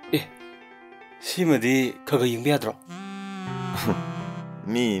 Simadi kaga ying biadro.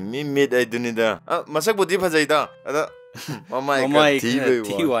 Mi mid ai dunida. Masak budi phajai da. Ada mama ka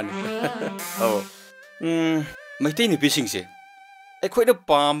thi wan. Oh. Maitei ni pising se. Ai khoi da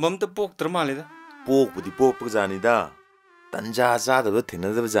pam bam ta pok tra male da. Pok budi pok jani da. Tanja za da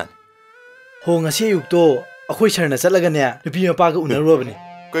thina da jan. Ho ngasi yuk to akhoi sarna chalaga ne nupi mapa ga unaro bani.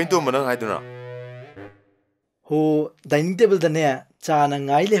 Kain to manang hai duna. Ho dining table da ne cha na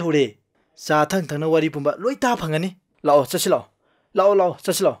ngai le hore. Cha thang thang na wari pumba loi ta phangani. Lao chachilo. Lao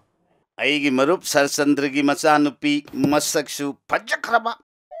chachilo. Ai gi marup Sarchandra gi macha nupi masak su phajakraba.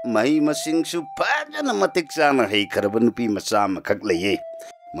 Mai masing su phajana matik chana hei kharaba nupi macha makhak leye.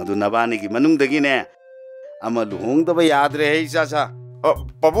 Madu nabani gi manung dagi ne ama luhong da ba yad re hei cha.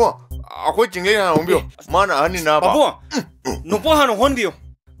 Pabu akhoi jingle na hombio. Mana ani na ba. Pabu. No po hanu honbio.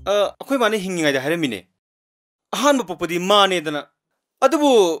 Akhoi mane hingingai da haramine. Ahan ba popodi mane dana.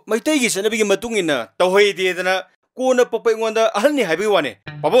 Adubu maitei gi sanabi gi matungina tawhei de dana kona popai ngonda ahalni haibi wane.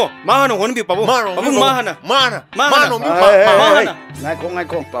 Pabu mahana honbi pabu. Pabu mahana. Ngai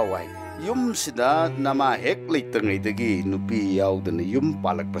kong pawai. Yum sida nama hek leitangai dagi nupi yaudana yum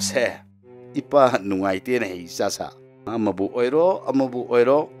palak pase. Ipa nungai te na hei sasa. Amabu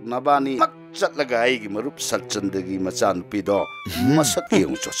oiro nabani mak chatlaga ai gi marup Sarchandra gi macha nupi do masak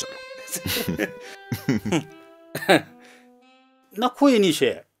yung chosalo. Nakhoi ni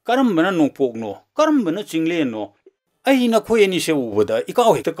se karam bana nongpok no karam bana chingle no ai nakhoi ni se ubada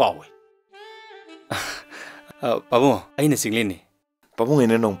ikaw hekta kawe. Pabu ai na chingle ni. Pabu ngai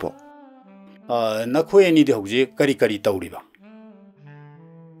na nongpok. Nakhoi ni de hoje kari tawriba.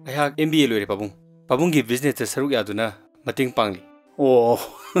 Ai ha MBA loire pabu. Pabu gi business ta saruk ya duna mating pangli. Oh.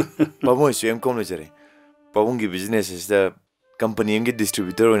 Pabu su M.Com lo jare. Pabu gi business is the company ngi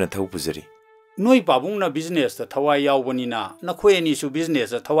distributor na thau pujari. Noi pabung na business ta thawai yawbani na nakhoi ni su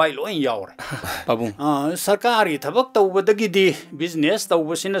business ta thawai loi yawre. Pabung. Sarkari thabak tawbadagi di business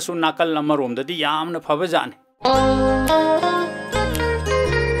tawbasina su nakal amarom da di yamna phaba jane.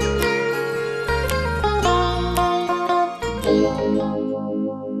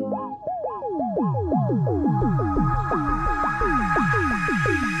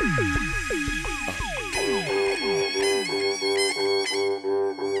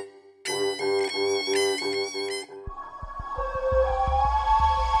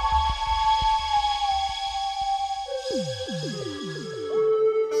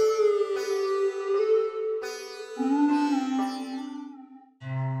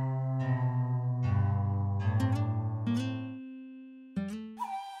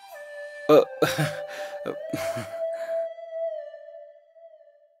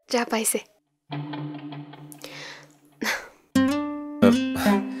 जा पाइसे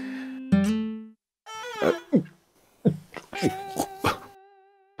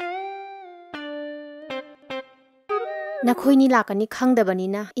Nakhoi ni lakani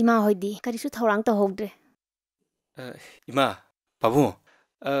khangdabanina ima hoidi karisu thorang ta hogdre. Ima pabu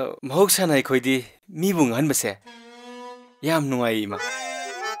mahoksa na khoi di mi bung han base yam nuai ma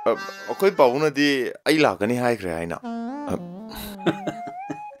akoi pawuna di ai la kani hai khre haina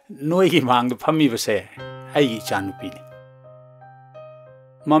noi gi mang du phami base ai gi chanu pi ni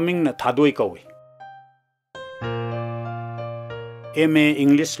maming na thadoi kawi MA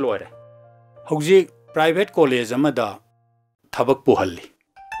English lawyer hojik private college amada thabak puhalli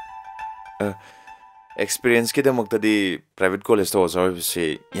experience ke damak tadi private college to osoi se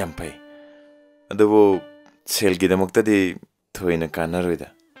yam pai adabu sel gi damak tadi thoina kana roida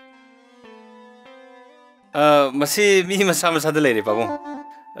masi mi masa masa da leire pabong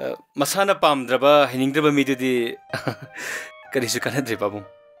masana pamdraba hiningdraba mi dudi karisu kana dre pabong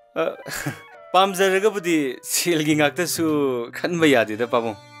pamjaraga budi sel gi ngakta su khanba yadi da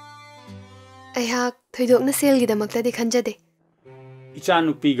pabong ꯑꯩꯍꯥꯛ ꯊꯣꯏꯗꯣꯛꯅ ꯁꯦꯜꯒꯤꯗꯃꯛꯇꯗꯤ ꯈꯟꯖꯗꯦ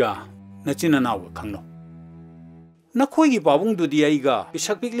ꯏꯆꯥꯅꯨꯄꯤꯒ ꯅꯆꯤꯟ ꯅꯅꯥꯎꯒ ꯈꯪꯅꯧ ꯅꯈꯣꯏꯒꯤ ꯄꯥꯕꯨꯡꯗꯨꯗꯤ ꯑꯩꯒ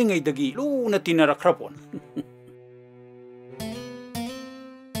ꯄꯤꯁꯛ ꯄꯤꯛꯂꯤꯉꯩꯗꯒꯤ ꯂꯨꯅ ꯇꯤꯟꯅꯔꯛꯈ꯭ꯔꯕꯣꯟ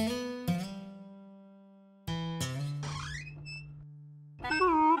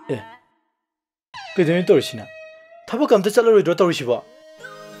ꯀꯩꯗꯧꯅꯤ ꯇꯧꯔꯤꯁꯤꯅ ꯊꯕꯛ ꯑꯝꯇ ꯆꯠꯂꯔꯣꯏꯗ꯭ꯔꯣ ꯇꯧꯔꯤꯁꯤꯕꯣ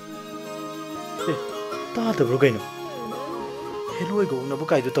ꯇꯥꯗꯕ꯭ꯔꯣ ꯀꯩꯅꯣ ꯍꯦꯂꯣꯏꯒ ꯎꯅꯕ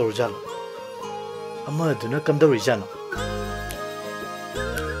ꯀꯥꯏꯗꯣ ꯇꯧꯔꯖꯥꯠꯂꯣ ꯑꯃꯗꯨꯅ ꯀꯝꯗꯧꯔꯤꯖꯥꯠꯅꯣ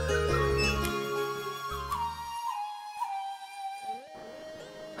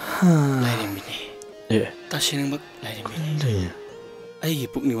ꯂꯥꯏꯔꯦꯝꯕꯤꯅꯤ ꯇꯁꯦꯡꯅꯃꯛ ꯂꯥꯏꯔꯦꯝꯕꯤꯅꯤ ꯑꯩꯒꯤ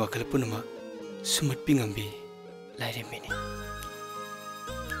ꯄꯨꯛꯅꯤꯡ ꯋꯥꯈꯜ ꯄꯨꯝꯅꯃꯛ ꯁꯨꯝꯍꯠꯄꯤ ꯉꯝꯕꯤ ꯂꯥꯏꯔꯦꯝꯕꯤꯅꯤ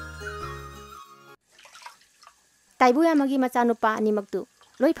ꯇꯥꯏꯕꯨ ꯌꯥꯃꯒꯤ ꯃꯆꯥꯅꯨꯄꯥ ꯑꯅꯤꯃꯛꯇꯨ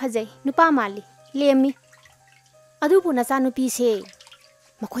ꯂꯣꯏ ꯐꯖꯩ ꯅꯨꯄꯥ ꯃꯥꯜꯂꯤ ꯂꯦꯝꯃꯤ ꯑꯗꯨꯕꯨ ꯅꯆꯥꯅꯨꯄꯤꯁꯦ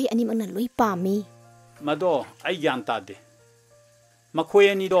ꯃꯈꯣꯏ ꯑꯅꯤꯃꯛꯅ ꯂꯣꯏ ꯄꯥꯝꯃꯤ ꯃꯗꯣ ꯑꯩ ꯒ꯭ꯌꯥꯟ ꯇꯥꯗꯦ ꯃꯈꯣꯏ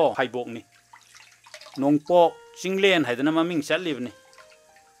ꯑꯅꯤꯗꯣ ꯍꯥꯏꯕꯣꯛꯅꯤ ꯅꯣꯡꯄꯣꯛ ꯆꯤꯡꯂꯦꯟ ꯍꯥꯏꯗꯅ ꯃꯃꯤꯡ ꯆꯠꯂꯤꯕꯅꯤ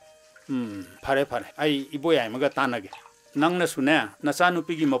ꯐꯔꯦ ꯐꯔꯦ ꯑꯩ ꯏꯕꯣꯌꯥꯏꯃꯒ ꯇꯥꯟꯅꯒꯦ ꯅꯪꯅꯁꯨꯅꯦ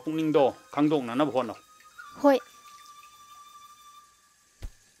ꯅꯆꯥꯅꯨꯄꯤꯒꯤ ꯃꯄꯨꯛꯅꯤꯡꯗꯣ ꯈꯪꯗꯣꯛꯅꯅꯕ ꯍꯣꯠꯅꯧ ꯍꯣꯏ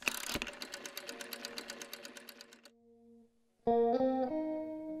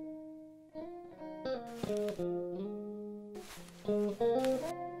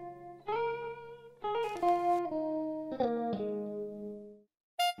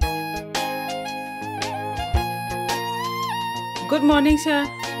Good morning, sir.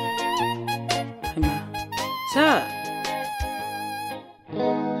 Sir.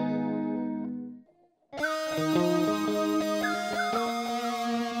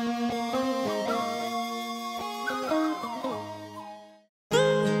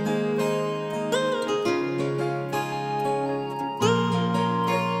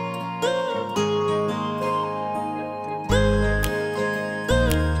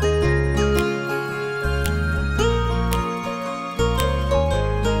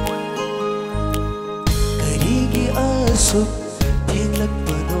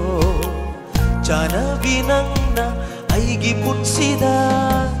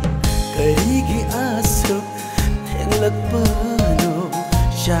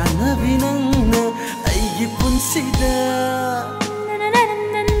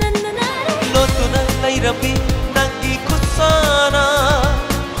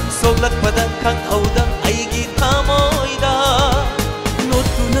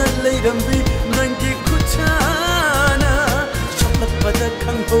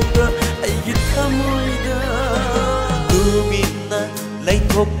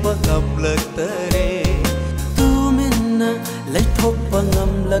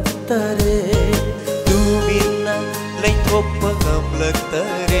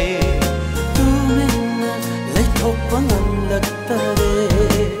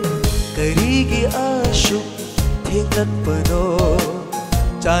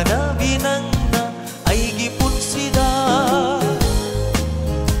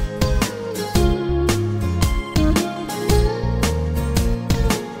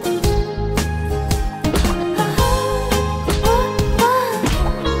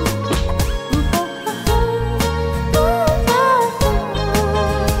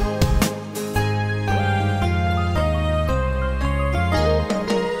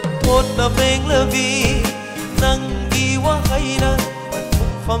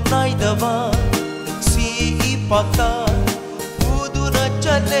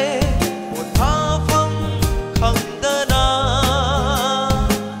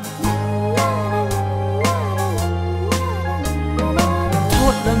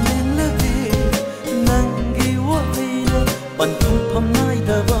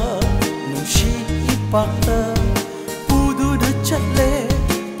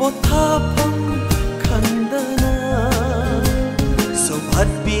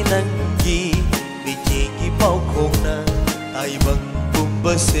 nangi Bijingi pau khongna Taibang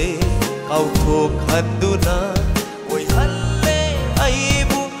pumbase Kau thok handuna Oi halle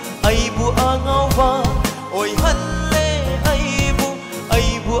aibu angau ba Oi halle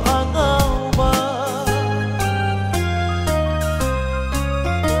aibu angau ba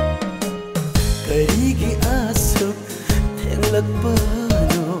Karigi asuk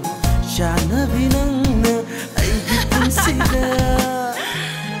thenglakpano Shana binangna aigi punsida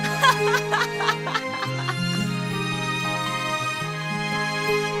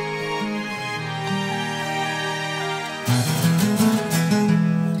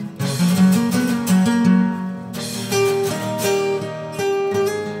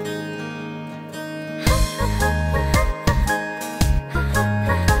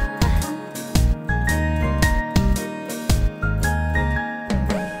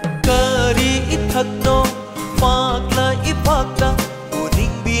Thakno pakla ipakta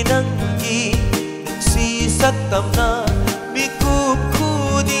uning binanggi si saktamna mikup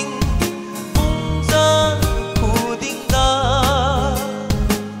kuding mungza kuding na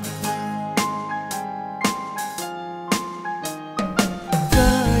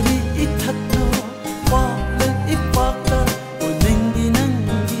kari ithakno pakla ipakta uning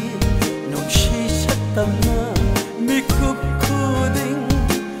binanggi nong si saktamna mikup kuding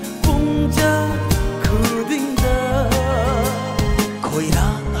mungza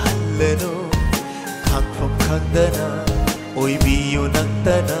Khangdana oi biyo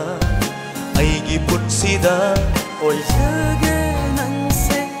nangtana aigi punsida oi jage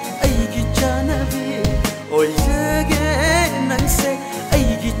nangse aigi janabi oi jage nangse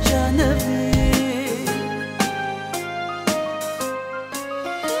aigi janabi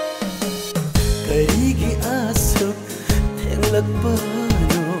karigi asuk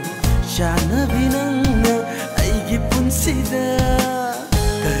thenglakpano janabi nangna aigi punsida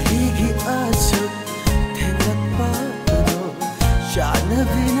karigi asuk Shana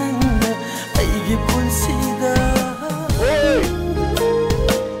binangna aigi punsida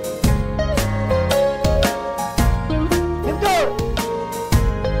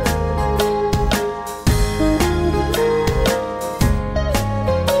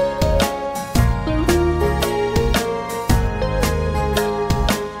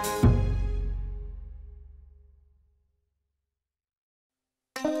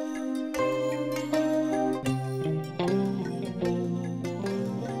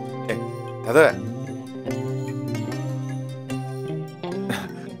Ada.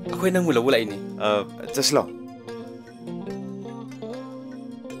 Aku nang mula ini. Just lo.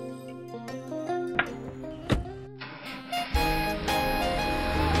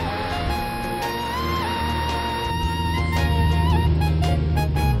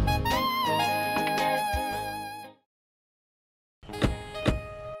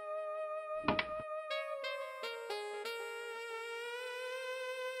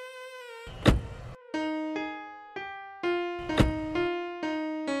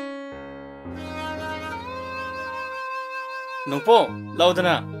 Nungpo,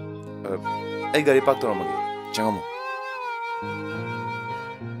 laudana. Ay gari pak toro magi. Jangan mo.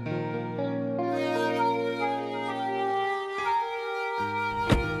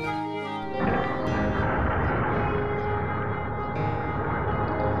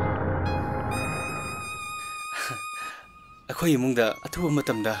 Akhoi imungda athuba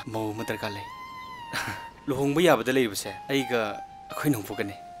matamda mau matar ka lei. Luhongba yabada leibase aiga akhoi nungpo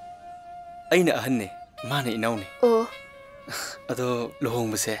kane. Aina ahanne, mana inaune. Oh. Ado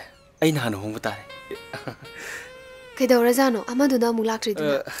luhongbase aina hanu hongba tare. Kaidawrajano amaduna amuk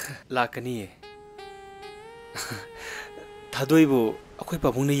laktriduna. Lakani. Thadoibu akhoi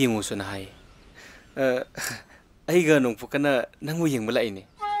pabungna yengusu na hai. Aiga nungpo kana nangbu yengba laini.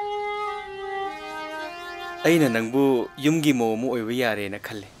 Aina nangbu yumgi mo mo oiba yare na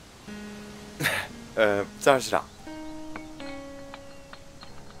khalle. Charge.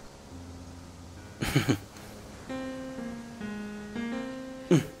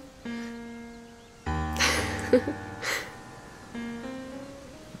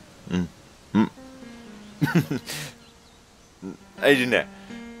 I didn't.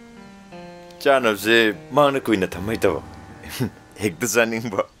 Chan of the Mana Queen at Tomato. Hek the Zanning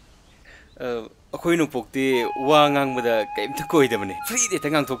Bo. Akhoi nu pokti wangang bada kaim ta koi da bane. Free de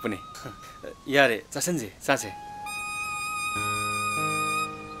tangang thok bane. Yare, chasanje, sase.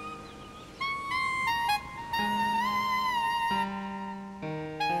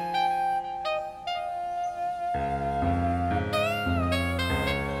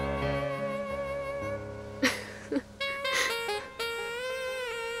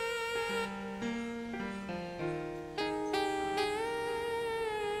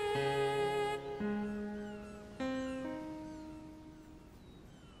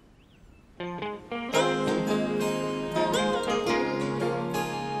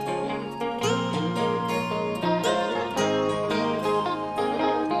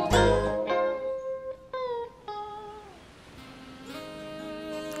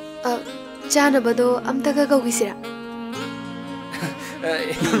 ꯆꯥꯅꯕꯗꯣ ꯑꯝꯇꯒ ꯀꯧꯈꯤꯁꯤꯔꯥ?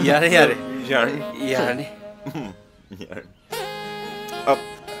 ꯌꯥꯔꯦ ꯌꯥꯔꯦ ꯌꯥꯔꯅꯤ ꯌꯥꯔꯅꯤ ꯌꯥꯔꯅꯤ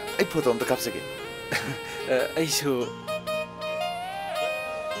ꯑꯩ photo ꯑꯝꯇ ꯀꯥꯞꯆꯒꯦ ꯑꯩꯁꯨ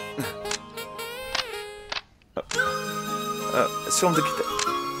ꯁꯣꯝꯗ ꯈꯤꯇ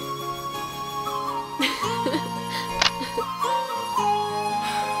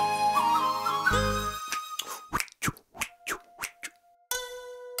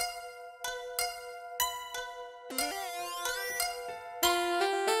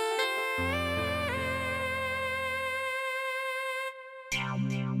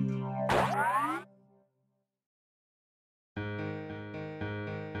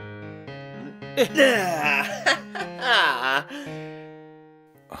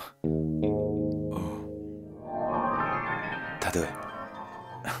다들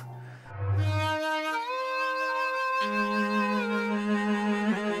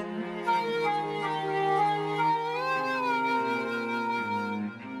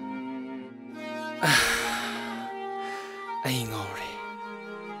ꯑꯩ ꯉꯥꯎꯔꯦ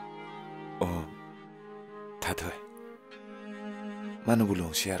다들 만우불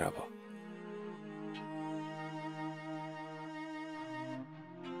롱시야라고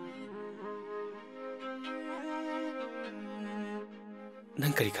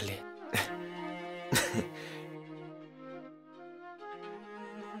ꯅꯪ ꯀꯔꯤ ꯈꯜꯂꯤ?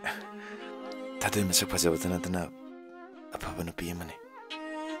 다들 ꯃꯁꯛ ꯐꯖꯕꯗ ꯅꯠꯇꯅ ꯑꯐꯕ ꯅꯨꯄꯤ ꯑꯃꯅꯤ.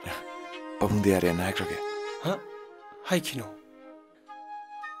 ꯄꯥꯕꯨꯡꯗ ꯌꯥꯔꯦꯅ ꯍꯥꯏꯈ꯭ꯔꯒꯦ. ꯍꯥꯏꯈꯤꯅꯣ.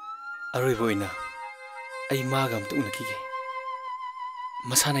 ꯑꯔꯣꯏꯕ ꯑꯣꯏꯅ ꯑꯩ ꯃꯥꯒ ꯑꯝꯇ ꯎꯅꯈꯤꯒꯦ.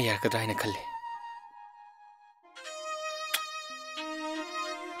 ꯃꯁꯥꯅ ꯌꯥꯔꯛꯀꯗ꯭ꯔꯥ ꯍꯥꯏꯅ ꯈꯜꯂꯦ.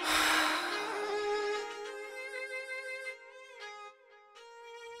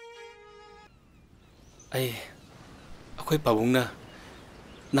 ꯑꯩꯈꯣꯏ ꯄꯥꯕꯨꯡꯅ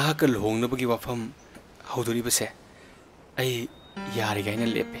ꯅꯍꯥꯛꯀ ꯂꯨꯍꯣꯡꯅꯕꯒꯤ ꯋꯥꯐꯝ ꯍꯧꯗꯣꯔꯤꯕꯁꯦ ꯑꯩ ꯌꯥꯔꯤꯒ ꯍꯥꯏꯅ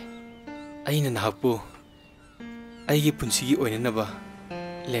ꯂꯦꯞꯄꯦ. ꯑꯩꯅ ꯅꯍꯥꯛꯄꯨ ꯑꯩꯒꯤ ꯄꯨꯟꯁꯤꯒꯤ ꯑꯣꯏꯅꯅꯕ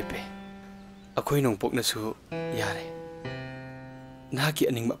ꯂꯦꯞꯄꯦ. ꯑꯩꯈꯣꯏ ꯅꯣꯡꯄꯣꯛꯅꯁꯨ ꯌꯥꯔꯦ. ꯅꯍꯥꯛꯀꯤ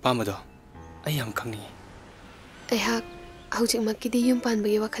ꯑꯅꯤꯡꯕ ꯑꯄꯥꯝꯕꯗꯣ ꯑꯩ ꯌꯥꯝ ꯈꯪꯅꯤꯡꯉꯤ. ꯑꯩꯍꯥꯛ ꯍꯧꯖꯤꯛꯃꯛꯀꯤꯗꯤ ꯌꯨꯝ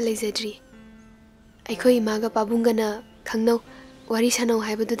ꯄꯥꯟꯕꯒꯤ ꯋꯥꯈꯜ ꯂꯩꯖꯗ꯭ꯔꯤ. ꯑꯩꯈꯣꯏ ꯏꯃꯥꯒ ꯄꯥꯕꯨꯡꯒꯅ ꯈꯪꯅꯧ ꯋꯥꯔꯤ ꯁꯥꯅꯧ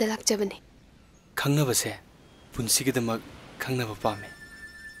ꯍꯥꯏꯕꯗꯨꯗ ꯂꯥꯛꯆꯕꯅꯤ. ꯈꯪꯅꯕꯁꯦ ꯄꯨꯟꯁꯤꯒꯤꯗꯃꯛ ꯈꯪꯅꯕ ꯄꯥꯝꯃꯤ.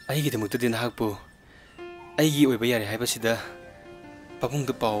 ꯑꯩꯒꯤꯗꯃꯛꯇꯗꯤ ꯅꯍꯥꯛꯄꯨ ꯑꯩꯒꯤ ꯑꯣꯏꯕ ꯌꯥꯔꯦ ꯍꯥꯏꯕꯁꯤꯗ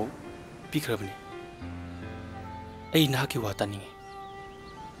ꯄꯥꯕꯨꯡꯗ ꯄꯥꯎ ꯄꯤꯈ꯭ꯔꯕꯅꯤ. ꯑꯩ ꯅꯍꯥꯛꯀꯤ ꯋꯥ ꯇꯥꯅꯤꯡꯉꯤ.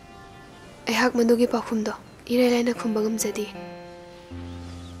 ꯑꯩꯍꯥꯛ ꯃꯗꯨꯒꯤ ꯄꯥꯎꯈꯨꯝꯗꯣ ꯏꯔꯥꯏ ꯂꯥꯏꯅ ꯈꯨꯝꯕ ꯉꯝꯖꯗꯦ.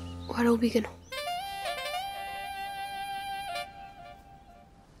 ꯋꯥꯔꯧꯕꯤꯒꯅꯨ.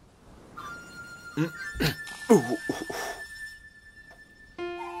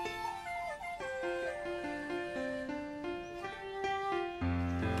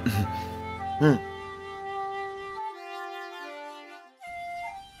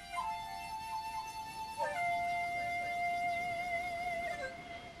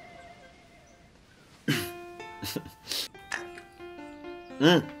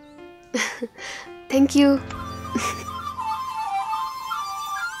 Thank you.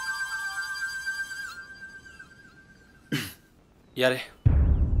 Yare.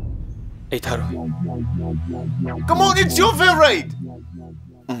 Hey, Tharu. Come on, it's your favorite!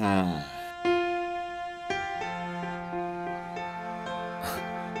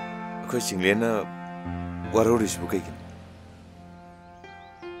 ꯑꯩꯈꯣꯏ ꯆꯤꯡꯂꯦꯟꯅ ꯋꯥꯔꯧꯔꯤꯁꯤꯕꯨ ꯀꯩꯒꯤꯅꯣ?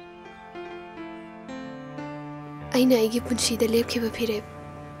 ꯑꯩꯅ ꯑꯩꯒꯤ ꯄꯨꯟꯁꯤꯗ ꯂꯦꯞꯈꯤꯕ ꯐꯤꯔꯦꯞ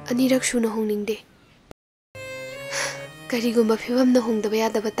ꯑꯅꯤꯔꯛ ꯁꯨꯅ ꯍꯣꯡꯅꯤꯡꯗꯦ. ꯀꯔꯤꯒꯨꯝꯕ ꯐꯤꯕꯝꯅ ꯍꯣꯡꯗꯕ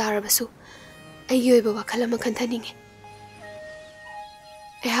ꯌꯥꯗꯕ ꯇꯥꯔꯕꯁꯨ ꯑꯩꯒꯤ ꯑꯣꯏꯕ ꯋꯥꯈꯜ ꯑꯃ ꯈꯟꯊꯅꯤꯡꯉꯤ.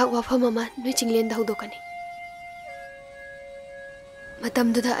 ꯑꯩꯍꯥꯛ ꯋꯥꯐꯝ ꯑꯃ ꯅꯣꯏ ꯆꯤꯡꯂꯦꯟꯗ ꯍꯧꯗꯣꯛꯀꯅꯤ.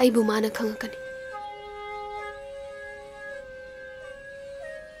 ꯃꯇꯝꯗꯨꯗ ꯑꯩꯕꯨ ꯃꯥꯅ ꯈꯪꯉꯛꯀꯅꯤ.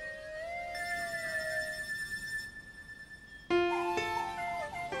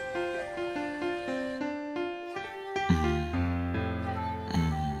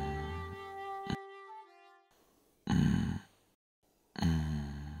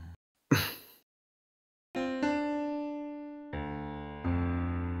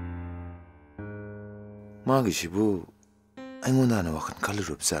 마기시부 아이고나는 와칸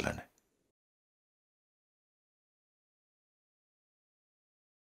칼리로 없살라네.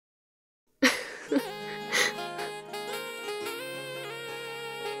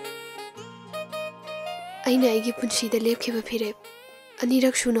 ꯑꯩꯅ ꯑꯩꯒꯤ ꯄꯨꯟꯁꯤꯗ ꯂꯦꯞꯈꯤꯕ ꯐꯤꯔꯦꯞ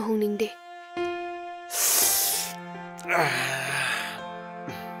ꯑꯅꯤꯔꯛ ꯁꯨꯅ ꯍꯣꯡꯅꯤꯡꯗꯦ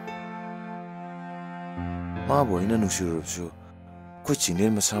마부 이나 누시르브수 그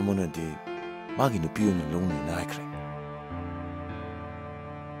진행 마사모나디 마기 누피오는 롱니 나이크레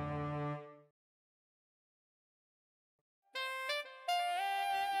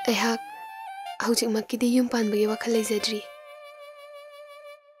ꯑꯩꯍꯥꯛ ꯍꯧꯖꯤꯛꯃꯛꯀꯤꯗꯤ ꯌꯨꯝ ꯄꯥꯟꯕꯒꯤ ꯋꯥꯈꯜ ꯂꯩꯖꯗ꯭ꯔꯤ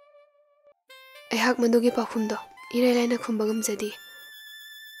ꯑꯩꯍꯥꯛ ꯃꯗꯨꯒꯤ ꯄꯥꯎꯈꯨꯝꯗꯣ ꯏꯔꯥꯏ ꯂꯥꯏꯅ ꯈꯨꯝꯕ ꯉꯝꯖꯗꯦ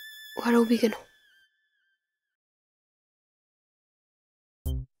ꯋꯥꯔꯧꯕꯤꯒꯅꯨ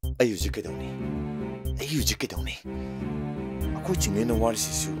ꯑꯩ ꯍꯧꯖꯤꯛ ꯀꯩꯗꯧꯅꯤ ꯑꯩꯈꯣꯏ ꯆꯤꯡꯂꯦꯟꯅ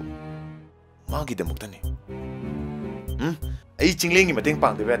ꯋꯥꯔꯤꯁꯤꯁꯨ ꯃꯥꯒꯤꯗꯃꯛꯇꯅꯤ ꯑꯩ ꯆꯤꯡꯂꯦꯟꯒꯤ ꯃꯇꯦꯡ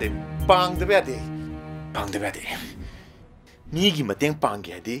ꯄꯥꯡꯗꯕ ꯌꯥꯗꯦ ꯃꯤꯒꯤ ꯃꯇꯦꯡ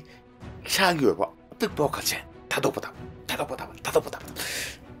ꯄꯥꯡꯒꯦ ꯍꯥꯏꯗꯤ ꯏꯁꯥꯒꯤ ꯑꯣꯏꯕ ꯑꯄꯤꯛꯄ ꯋꯥꯈꯜꯁꯦ ꯊꯥꯗꯣꯛꯄ ꯇꯥꯕ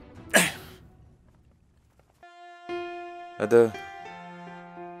ꯑꯗ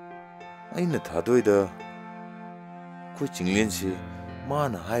ꯑꯩꯅ ꯊꯥꯗꯣꯏꯗ ꯑꯩꯈꯣꯏ ꯆꯤꯡꯂꯦꯟꯁꯤ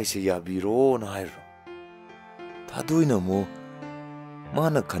마나 하이세 야비로나 하이로 다도이나 뭐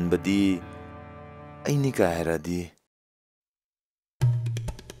마나 간바디 아이니까 해라디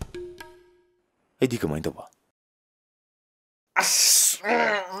아이디 그만 더 봐. 아스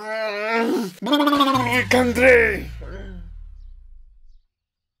간드레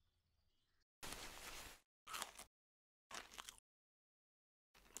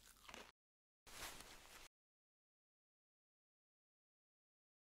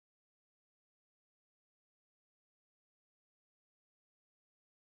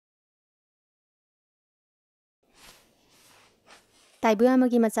ताइबु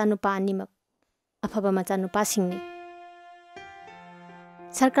आमागी मचानुपा अनिमक अफब मचानुपासिंगनि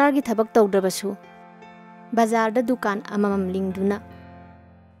सरकारगी थबक तौद्रबसु बाजारदा दुकान अममम लिंगदुना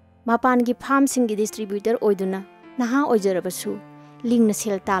मापानगी फार्म सिंगी डिस्ट्रीब्यूटर ओइदुना नहा ओइजरबसु लिंगना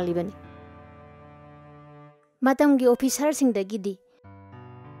सेल तालिबनि मतमगी ऑफिसर सिंगदगिदी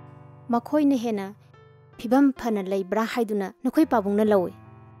मखोइने हेना फिबम फना लैब्रा हाइदुना नखोइ पाबुंगना लौइ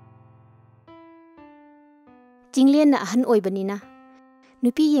चिंगलेन अहन ओइबनिना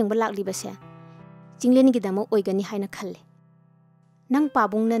नुपी येंग लाक्लिबसे चिंगलेनगिदमक ओइगनी हाइना खल्ले नंग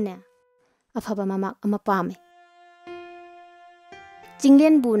पाबुंगनने अफबा ममाक अमा पामे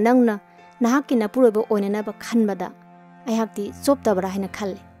चिंगलेनबु नंगना नहाकि नपुरबो ओइननब खनबदा अयहाकति चोपतबरा हाइना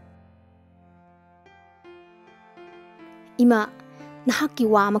खल्ले इमा नहाकि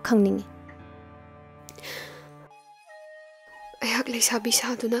वा अमा खंगनिंगे अयहाक लेसाबी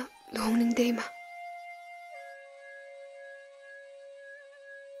सादुना लोंगनिंगदे इमा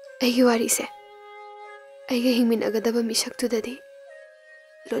ꯑꯩꯒꯤ ꯋꯥꯔꯤꯁꯦ ꯑꯩꯒ ꯍꯤꯡꯃꯤꯟꯅꯒꯗꯕ ꯃꯤꯁꯛꯇꯨꯗꯗꯤ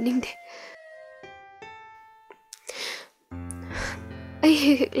ꯂꯣꯠꯅꯤꯡꯗꯦ ꯑꯩ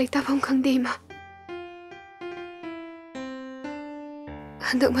ꯍꯦꯛ ꯂꯩꯇꯥꯐꯝ ꯈꯪꯗꯦ ꯏꯃꯥ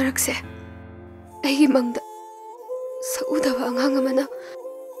ꯍꯟꯗꯛ ꯃꯔꯛꯁꯦ ꯑꯩꯒꯤ ꯃꯪꯗ ꯁꯛꯎꯗꯕ ꯑꯉꯥꯡ ꯑꯃꯅ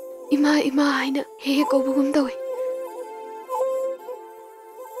ꯏꯃꯥ ꯏꯃꯥ ꯍꯥꯏꯅ ꯍꯦꯛ ꯀꯧꯕꯒꯨꯝ ꯇꯧꯏ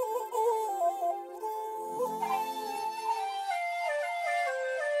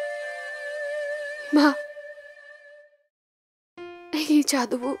मा ꯑꯩꯒꯤ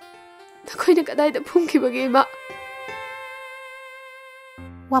ꯏꯆꯥꯗꯨꯕꯨ ꯅꯈꯣꯏꯅ ꯀꯗꯥꯏꯗ ꯐꯨꯝꯈꯤꯕꯒꯦ ꯏꯃꯥ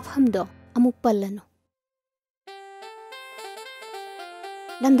ꯋꯥꯐꯝꯗꯣ ꯑꯃꯨꯛ ꯄꯜꯂꯅꯨ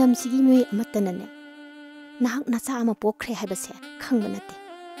ꯂꯝꯗꯝꯁꯤꯒꯤ ꯃꯤꯑꯣꯏ ꯑꯃꯠꯇꯅꯅꯦ ꯅꯍꯥꯛ ꯅꯆꯥ ꯑꯃ ꯄꯣꯛꯈ꯭ꯔꯦ ꯍꯥꯏꯕꯁꯦ ꯈꯪꯕ ꯅꯠꯇꯦ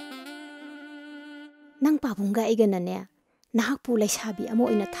ꯅꯪ ꯄꯥꯕꯨꯡꯒ ꯑꯩꯒꯅꯅꯦ ꯅꯍꯥꯛꯄꯨ ꯂꯩꯁꯥꯕꯤ ꯑꯃ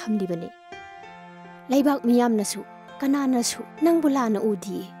ꯑꯣꯏꯅ ꯊꯝꯂꯤꯕꯅꯤ ꯂꯩꯕꯥꯛ ꯃꯤꯌꯥꯝꯅꯁꯨ ꯀꯅꯥꯅꯁꯨ ꯅꯪꯕꯨ ꯂꯥꯟꯅ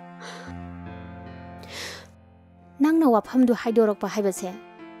ꯎꯗꯤꯌꯦ ꯅꯪꯅ ꯋꯥꯐꯝꯗꯨ ꯍꯥꯏꯗꯣꯔꯛꯄ ꯍꯥꯏꯕꯁꯦ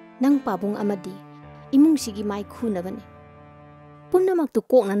ꯅꯪ ꯄꯥꯕꯨꯡ ꯑꯃꯗꯤ ꯏꯃꯨꯡꯁꯤꯒꯤ ꯃꯥꯏ ꯈꯨꯅꯕꯅꯤ ꯄꯨꯝꯅꯃꯛꯇꯨ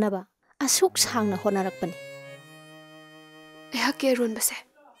ꯀꯣꯛꯅꯅꯕ ꯑꯁꯨꯛ ꯁꯥꯡꯅ ꯍꯣꯠꯅꯔꯛꯄꯅꯤ ꯑꯩꯍꯥꯛꯀꯤ ꯑꯔꯣꯟꯕꯁꯦ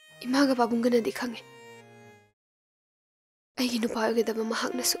ꯏꯃꯥꯒ ꯄꯥꯕꯨꯡꯒꯅꯗꯤ ꯈꯪꯉꯦ ꯑꯩꯒꯤ ꯅꯨꯄꯥ ꯑꯣꯏꯒꯗꯕ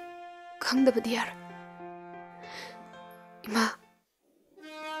ꯃꯍꯥꯛꯅꯁꯨ ꯈꯪꯗꯕꯗꯤ ꯌꯥꯔꯣꯏ ꯏꯃꯥ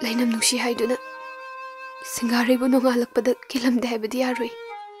ꯂꯩꯅꯝ ꯅꯨꯡꯁꯤ ꯍꯥꯏꯗꯨꯅ ꯁꯤꯡꯒꯥꯔꯩꯕꯨ ꯅꯣꯡꯉꯥꯜꯂꯛꯄꯗ ꯀꯤꯜꯂꯝꯗꯦ ꯍꯥꯏꯕꯗꯤ ꯌꯥꯔꯣꯏ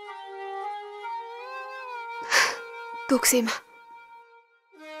ꯇꯣꯛꯁꯦ ꯏꯃꯥ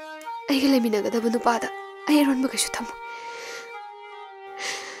ꯑꯩꯒ ꯂꯩꯃꯤꯟꯅꯒꯗꯕ ꯅꯨꯄꯥꯗ ꯑꯩ ꯑꯔꯣꯟꯕ ꯀꯩꯁꯨ ꯊꯝꯃꯣꯏ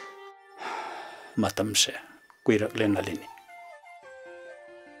ꯃꯇꯝꯁꯦ ꯀꯨꯏꯔꯛꯂꯦꯅꯂꯤꯅꯤ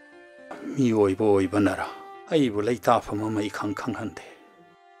ꯃꯤꯑꯣꯏꯕ ꯑꯣꯏꯕꯅꯔ ꯑꯩꯕꯨ ꯂꯩꯇꯥꯐꯝ ꯑꯃ ꯏꯈꯪ ꯈꯪꯍꯟꯗꯦ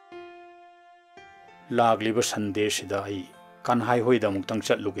ꯂꯥꯛꯂꯤꯕ ꯁꯟꯗꯦꯁꯤꯗ ꯑꯩ ꯀꯟꯍꯥꯏ ꯍꯣꯏꯗ ꯑꯃꯨꯛꯇꯪ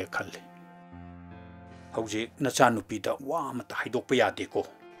ꯆꯠꯂꯨꯒꯦ ꯈꯜꯂꯤ ꯍꯧꯖꯤꯛ ꯅꯆꯥꯅꯨꯄꯤꯗ ꯋꯥ ꯑꯃꯠꯇ ꯍꯥꯏꯗꯣꯛꯄ ꯌꯥꯗꯦꯀꯣ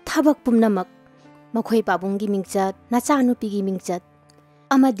ꯊꯕꯛ ꯄꯨꯝꯅꯃꯛ ꯃꯈꯣꯏ ꯄꯥꯕꯨꯡꯒꯤ ꯃꯤꯡꯆꯠ ꯅꯆꯥꯅꯨꯄꯤꯒꯤ ꯃꯤꯡꯆꯠ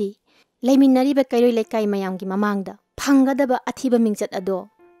ꯑꯃꯗꯤ ꯂꯩꯃꯤꯟꯅꯔꯤꯕ ꯀꯩꯔꯣꯏ ꯂꯩꯀꯥꯏ ꯃꯌꯥꯝꯒꯤ ꯃꯃꯥꯡꯗ ꯐꯪꯒꯗꯕ ꯑꯊꯤꯕ ꯃꯤꯡꯆꯠ ꯑꯗꯣ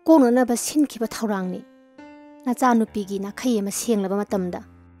ꯀꯣꯛꯅꯅꯕ ꯁꯤꯟꯈꯤꯕ ꯊꯧꯔꯥꯡꯅꯤ Nachanupi na khay ama senglaba matamda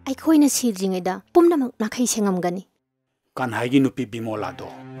aikhoina sidringeda pumnamak na khay sengamgani. Kan haigi nupi bimola do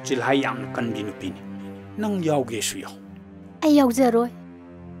chilhai yam kan di nupi ni nang yauge su yaw. Ay yaujaro.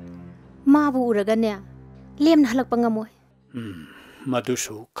 Mabu uragane lem na halak pangamoy.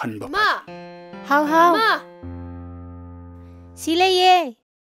 Madusu kan ba. Ma. How. Ma. Sileye.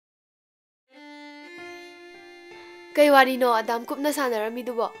 Kay wari no Adam kupna sanarami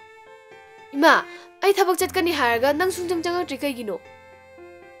dubo. Ima, ay thabak chatkani haraga nang sungjam jangatri kaygino.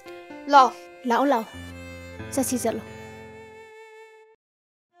 Lao. Chasi chalo.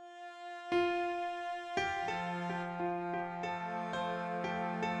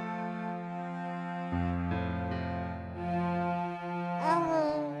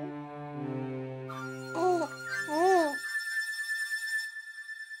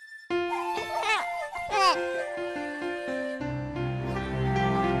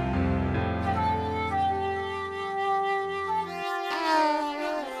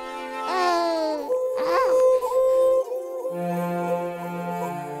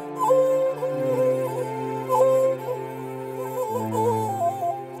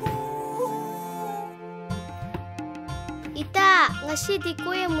 Ngasi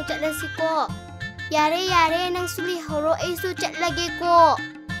ko yang mu chatla siko. Yare nang suli horo ai su chatlage ko.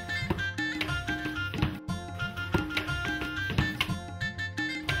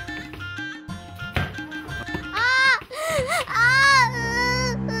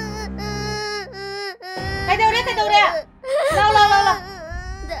 Kay daure. Lau.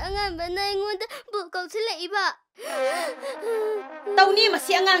 Da angan banai ngonda bu kau sila iba. Tau ni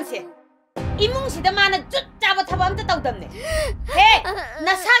masi angang se. Imung sida mana jut jaba thabam ta tawdamne. He,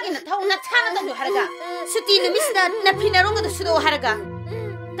 nasagi na thau na chana da jo haraga. Suti no misda na phinarong da sudo haraga.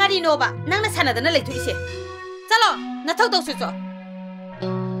 Kari no ba, nang na sana da na leitu ise. Chalo, na thau dau su cho.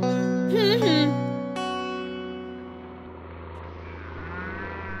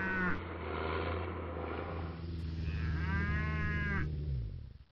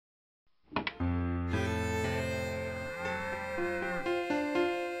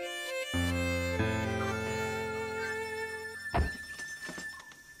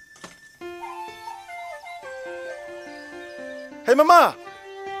 Hey mama,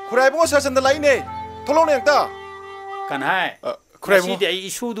 kurai bungo sa sandalai ne. Tolong ne ta. Kan hai. Kurai bungo. Asi dai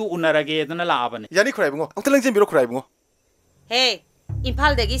isu du unarage dana laabane. Yani kurai bungo. Ang talang biro kurai bungo. Hey,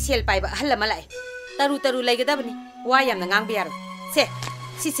 Imphal dagi sel pai ba halla malai. Taru laigadabni. Wa yam na ngang biar. Se,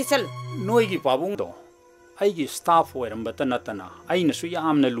 si chal. Noi gi pabung do. Ai gi staff oiram batana tana. Ai na su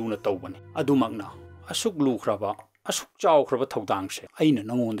yamna luna tawbane. Adumagna. Asuk lu khraba. Asuk chaw khraba thaudang se. Ai na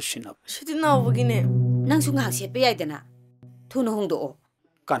nangon da sinap. Sidi naw bagine. Nang su ngang se pe yai dana. Thuna hongdo.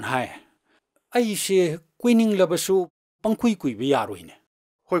 Kan hai. Ai se kuining labasu pangkui bi yaroine.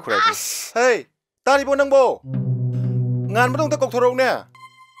 Hoi kurai bungo. Hey, tari bo nang bo. Ngan madong ta kok thorong ne.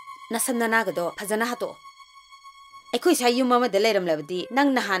 Nasamna na ga do phajana ha to. Aikoi sa yum mama de leiram labdi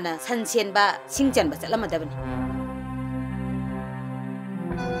nang na hana sanchen ba singjan ba chalama dabani.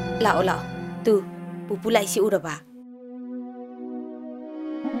 La tu pupulai si uraba.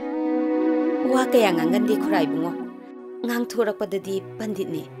 Wa kaya ngangan di kurai bungo. Ngang thurak padadi pandit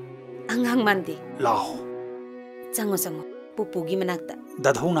ne. Angang mandi. Lao. Chango pupugi manakta.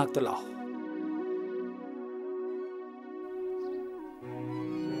 Dadhong nakta lao.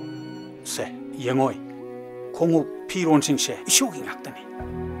 Se, yangoi. Kongu piron sing se isugi ngaktani.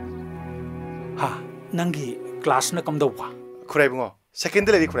 Ha, nangi class na kamda wa. Kurai bungo. Second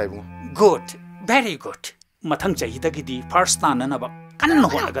lady kurai bungo. Good. Very good. Mathang chahida gidi first tana na ba. Kanno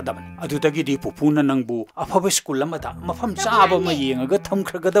honagadabani. Adudagidi pupuna nangbu afaba school amada mafam chaba ma yengaga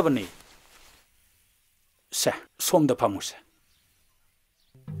thamkhragadabani. Se, somda phamuse.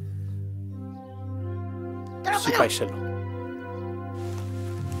 Si paisalo.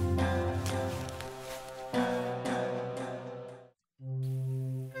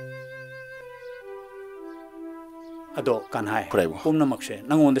 Ado kan hai. Pumna makse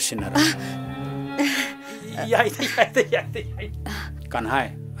nangonda sinara. Yai. Kan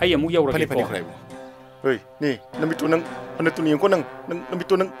hai. Ai amu yaw ragi ko. Hei, ni, namitu nang hanatu ni ko nang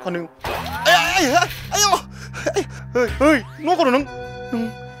namitu nang kanang. Ayo. Hei, no ko nang.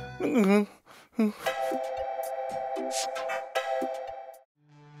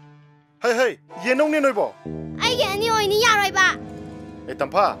 Hei, ye nong ni noi bo. Ai ge ani oi ni yaroi ba. Ei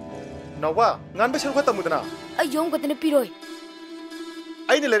tampa. Nawa, ngan ba sel ko tamudana. Ai yom ko tene piroi.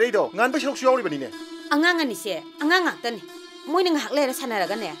 Ai ni le rei do, ngan ba sel su yawi bani ne. Angang ani se, angang tani. Moi nang hak le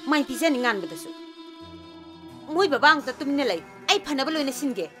sanaraga ne, mai pizani ngan badasu. Moi babang ta tumne lai, ai phana ba loina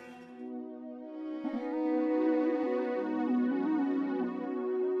singe.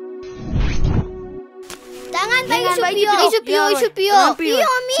 Tangan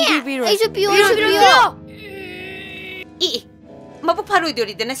Mabuk faroi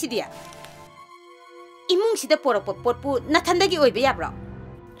dori dana sidia. Imung sida porok potpu nathanda gi oibe yabra.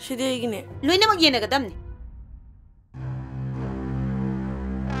 Sidia igine. Loina mag yena gadam ni.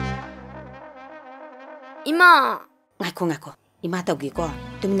 Ima. Ngako. Ima tawgi ko.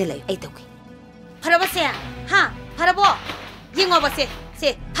 Tumine lay ai tawgi. Faraba se. Ha, farabo. Yengo ba se.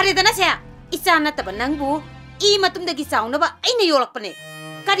 Se, faridana se. Isana taba nangbu. I matumda gi sauna ba aina yolak pane.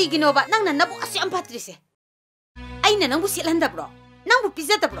 Kari gino ba nang nabu asyam patri se. Aina nangbu silanda bro. Nangbu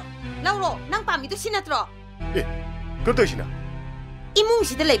pizza ta bro. Lauro, nang pami to sinatro. Kanto sina. Imung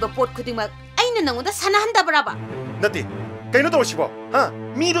sida laiba pot khudingmak aina nangoda sanahanda braba. Nati. Kaino to sibo. Ha,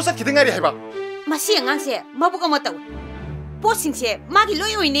 mi do sat kidengari haiba. Masi angang se mabuk ama taw. Pot sing se magi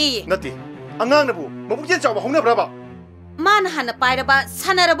loy oine. Nati. Angang nabu mabuk jen chawa hongna braba. Man hana pairaba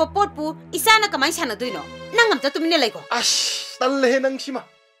sanaraba potpu isana kamai sanaduino. Nangam ta tumine laiko. Ash, talle nang sima.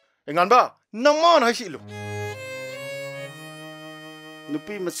 Engan ba, naman hai silu.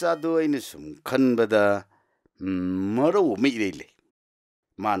 Nupi masado ay nisum kanbada maro miirele.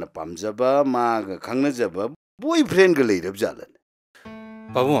 Mana pamjaba maga khangnajaba boyfriend ga leirab jalan.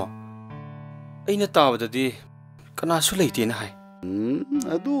 Babu, aina tabadadi kanasu leitena hai.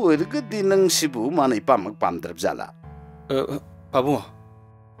 Adu ergadi nang sibu mana ipamak pamdrab jala. Babu,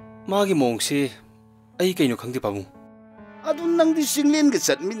 magi mongsi ai kaino khangdi babu. Adu nang di singlen ga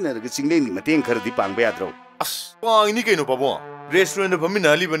chatminna ga singlen gi mateng khardi pangba yadro. As wang ini kaino babu. Restaurant of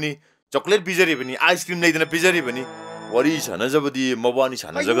Minali Bani, chocolate pizzeria Bani, ice cream like the pizzeria Bani. What is Hanazabadi, Mabani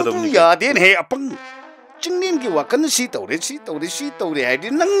Hanazagam? Ya, then hey upon Chingin give a can see to the seat of the seat of the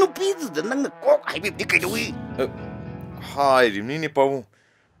idea, none no pizza, the none cock, I will take it away. Hi, Rimini Pavu.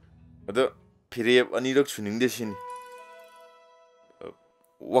 The period Anirok Suning the Shin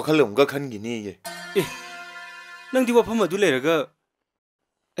Wakalunga can guinea. Eh, Nandi Wapama do later.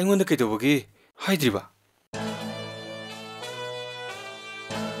 I want the Ketobogi, Hydriba.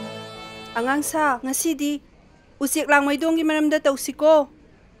 Angang sa ngasidi usik lang may dong gimanamda tausiko.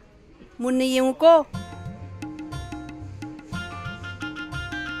 Muna yung ko.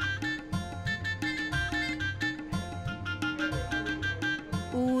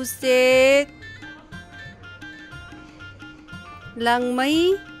 Usik lang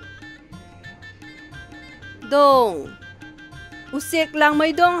may dong. Usik lang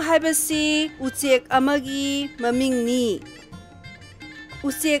may dong habasi usik amagi maming ni.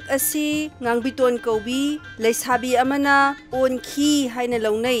 Usik asi ngang biton kaubi laisabi amana on ki haina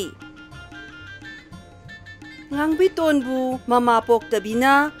launay. Ngang biton bu mamapok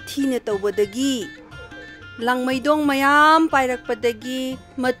tabina tina tawbadagi. Lang maydong mayam pairak padagi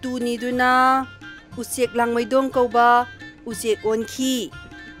matuni duna. Usik lang maydong kauba usik on ki.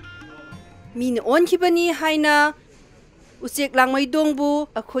 Min on ki bani haina usik lang maydong bu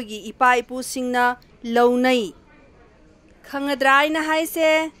akogi ipa ipu singna launay. Kangadray na hai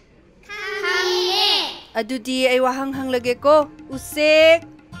se? Kange! Adudi ay wahang hanglage ko. Usik,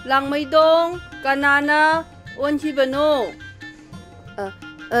 lang maydong, kanana, onhibano.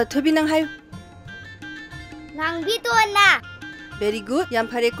 Tobi nang hayo. Lang biton na. Very good, yan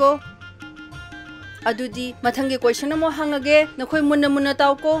pare ko. Adudi, matangge question na mo hangage, nakoy muna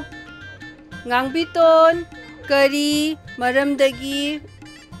tao ko. Ngang biton, kari, maramdagi,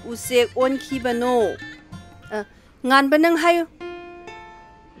 usik, onhibano. Ngan ba nang hayo?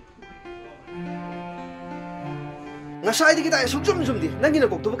 Ngasay di kita ay sum di. Nangi na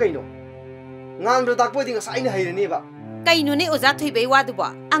kokto ba kaino? Ngan ro takpo di ngasay na hayrani ba? Kaino ni oza thuibay wadu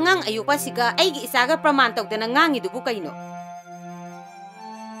ba? Angang ayupa siga aigi isaga praman tawda na ngangi dubu kaino.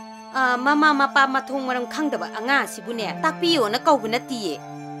 Mama mapa mathong maram khangdaba anga sibune takpiyo na kaubu na tiye.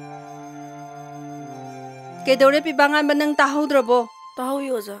 Kedore pibangan ba nang tahawdrabo? Tahawi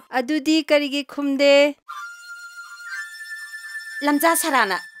oza. Adudi karigi khumde. Lamja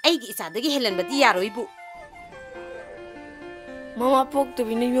sarana aigi isadagi helan badi yaro ibu. Mama pok to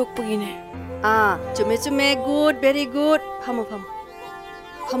bini yok pagine. Chume good, very good. Pamo.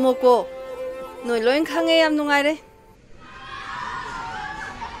 Pamo ko. Noi loin khange yam nungai re.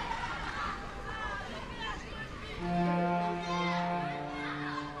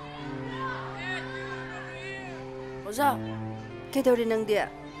 Oza. Kedori nang dia.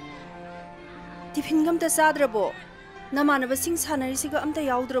 Tiffin gam ta sadrabo. Namanaba sing sanarisiga amta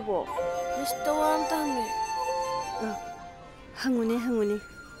yaudrabo. Mr. Wam tangi. Hanguni.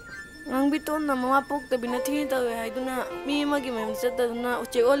 Ngang biton na mama pok tabi na thini tawe haiduna mi magi mem sataduna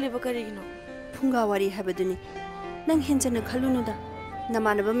uche oli bakarigino. Phunga wari habaduni. Nang henjana khalunuda.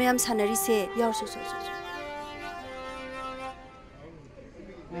 Namanaba mayam sanarise yaw so.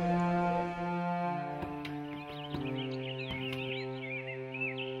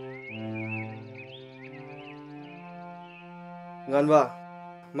 Nganba,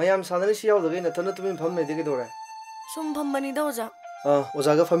 mayam sanari si yaw dagay na tana tumin pham nay digi dore. Sum phambani da oza.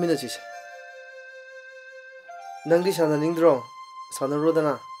 Oza ga famina chise. Nangdi sananingdro,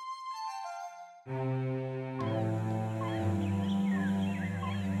 sanarodana.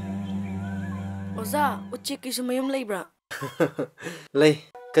 Oza, uchik ki sumayam laibra. Lay,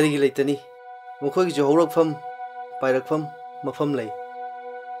 karigi laytani. Mukhoi ki jo haurakpham, pairakpham, mafam lay.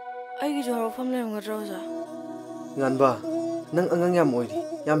 Ai ki jo haurakpham lay ngadra oza. Nganba, nang angang yam oiri,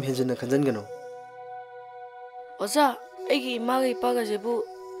 yam henjana khanjan gano. Oza, ai ki ima ga ipa ga jebu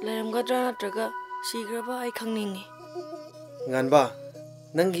layramgadra natraga sigraba ai khangningi. Nganba,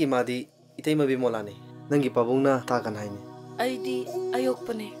 nangi madi itay mabimolani. Nangi pabung na takan haini. Ai di ayok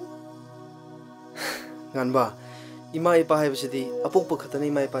pane. Nganba, ima ipa haibasidi apokpa khatana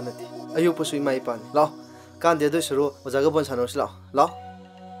ima ipa nati. Ayok pasu ima ipa ni. Lao, kan de do suru ozaga bon sanosi lao. Lao.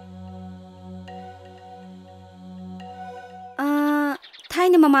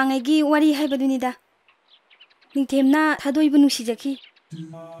 Thaina mamangai wari haibadunida. Ningthemna thadoibu nungsijaki.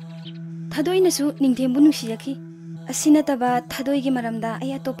 Thadoinasu ningthembu nungsijaki. Asinataba thadoigi maramda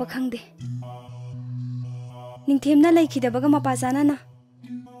ay atopa khangde. Ningthemna laikhidabaga mapajana na.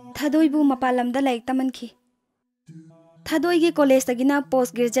 Thadoibu mapalamda laik tamanki. Thadoigi college tagina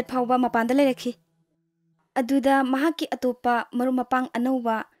post graduate phawba mapanda lairakhi. Aduda mahaki atopa marumapang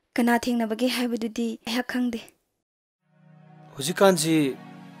anauba kana thengnabage haibadudi ay khangde. Hujikanji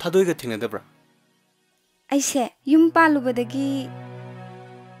thadoiga thengnadabra. Aise yum palubadagi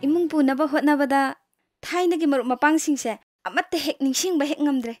imung punaba hotnabada thainagi marumapang singse amatte hek ningsingba hek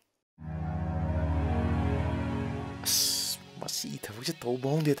ngamdre. Masi thabukse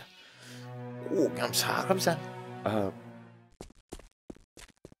tawbongdeda. Oh ngam sakamsan.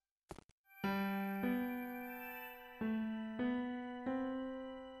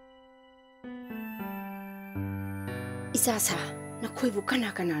 Isasa, nakoibu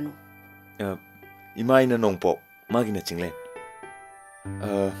kana kanano. Imaina nongpo magina chinglen.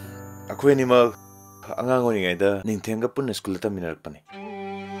 Akhoi ni mag angang ori ngai da ningthenga punna school ta minarakpani.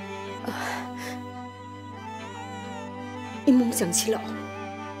 Imung sangsilo.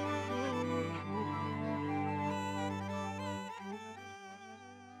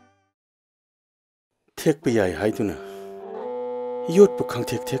 Thek pa yai haiduna. Yot pu khang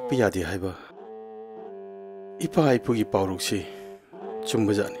thek pa yadi haiba. Ipa ipugi pauruksi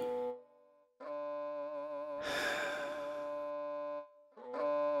chumbajani.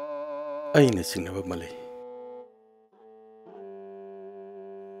 Aina sinaba malay.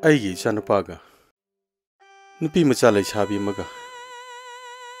 Aigi chanapaga. Nupi macha lai sabi maga.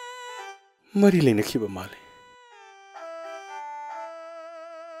 Mari leina khiba male.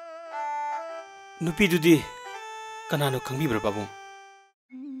 Nupi dudi kanano khangbibra babung.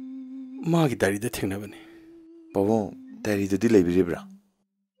 Magi dari da thengnabani. Babung dari dudi leibiribra.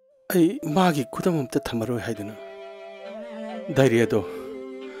 Ai magi khudam amta thamaroi haiduna. Dari ado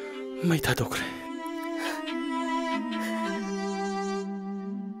mai thadokre.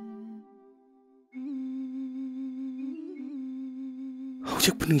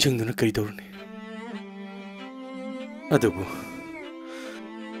 Hojik puningjangduna kari doruni. Adubu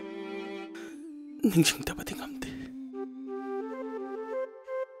ningsingtabadi ngamde.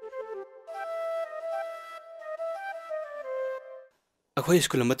 Akhoi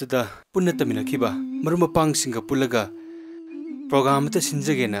school amatuda punna taminakhiba marumapang singa pulaga program ta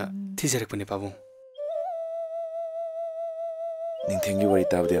sinjagena thijarakpani pabung. Ningthengi wari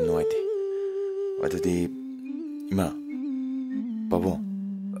tabde am nuaiti. Adudi ima babung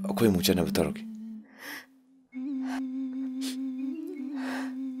akhoi muchana batarogi.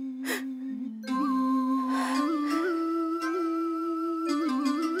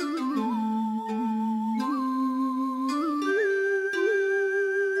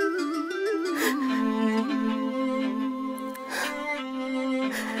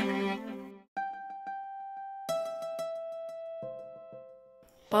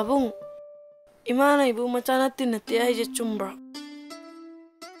 Babung, imana ibu macana tinati aja cumbra.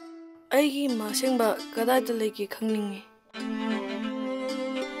 Aigi masing ba kadai lagi khangningi.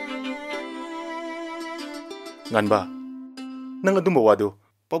 Nganba, nang adumba wado,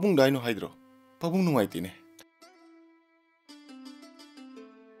 pabung daino haidro, pabung nungaitine.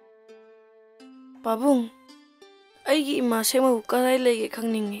 Babung, aigi masing ba kadai lagi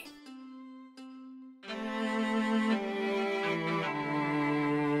khangningi.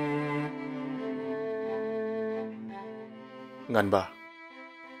 Nganba,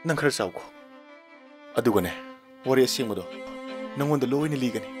 nang khar sauko. Adugane, wari asingmodo. Nangonda loina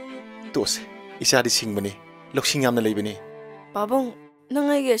ligani. Tose, isadi singbani, loksing yamna leibani. Babung, nang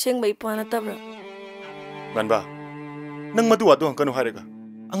aigi asing ba ipana tabra. Nganba, nang madu ado ang kanu harega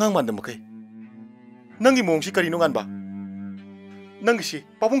angang mandam makai nangi mong si karino ngan ba nangi si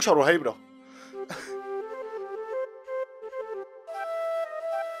pabung saro hai bro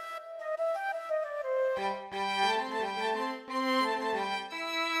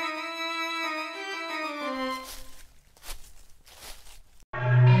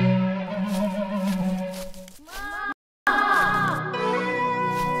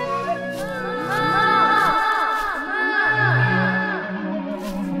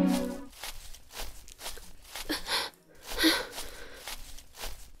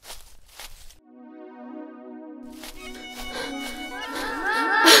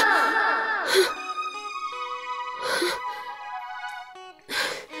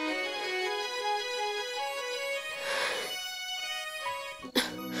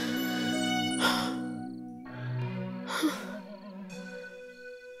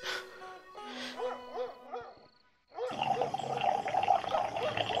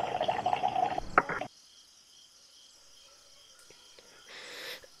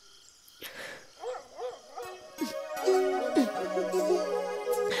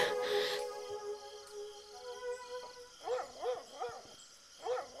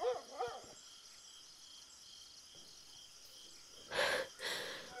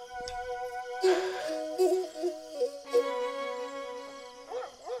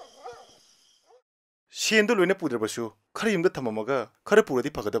Siendo loina pudrabasu khari yumda thamamaga khara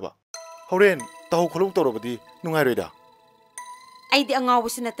puradi phagadaba horen tahu kholong torobadi nungai roida aidi angaw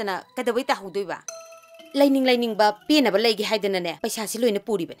sinatana kadawai ta hudoiba laining ba pena ba leigi haidana ne paisa si loina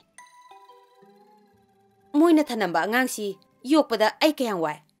puri bane moina thanamba angang si yokpada ai kayang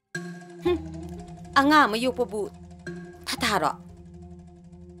wai anga ma yokpabu thatharo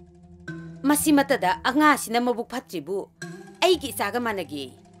masi matada anga sina mabuk phatribu aigi saga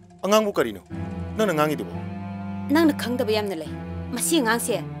managi angang bu karino nang ngangi dibo nang na khangdaba yamna lay masi ngang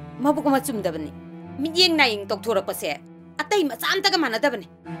se mabuk ma chumdabani miyeng naing tokthora pase atai ma cham taga manadabani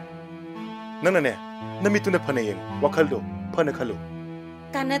nang ne namituna phanayeng wakhaldo phana khalo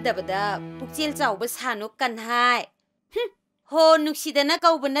kanadabada pukchel chawba sanu kanhai ho nuksidana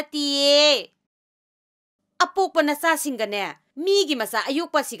kaubana tiye apokpana sa singane migi masa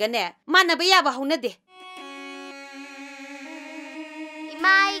ayukpa sigane manaba yaba haunade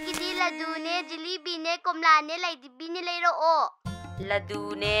Mai gidi ladu ne jalebi ne komla ne laidibi ne leiro o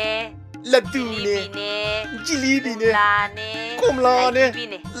ladu ne jalebi ne komla ne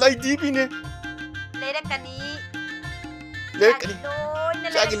laidibi ne leirakani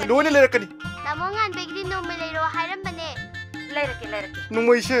chagi lone leirakani namongan begdi no me leiro hairam bane leirake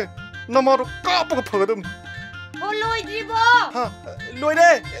numai se namaro kapaga phagadam o loidribo ha loine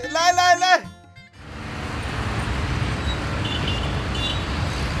lai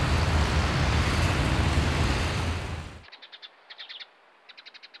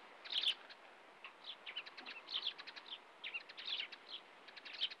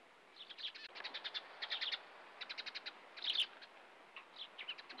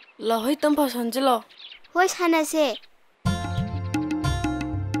Lo hoi tampa sanjilo. Hoi sana se.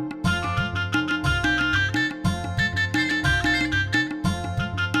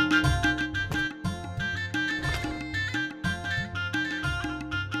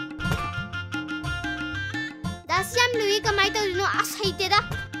 Dasyam lui kamai to no asai te da.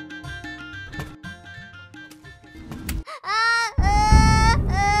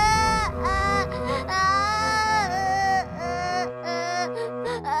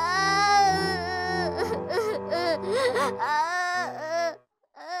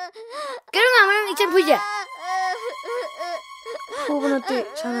 Puja. Pubanati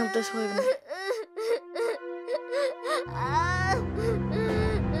sanam tas hoibne.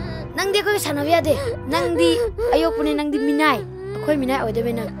 Nang di ko sanabi ade. Nang di ayok pune nang di minai. Akoy minai oide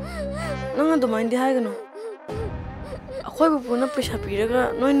be nang. Nang ado main di haigano. Akoy bu puna paisa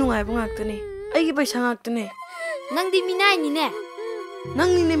piraga noi nungai ba ngaktani. Aigi paisa ngaktani. Nang di minai ni ne.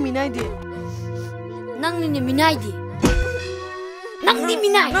 Nang ni ne minai di. Nang ni ne minai di. Nang di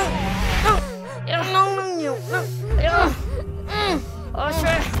minai. Nang nhiều nang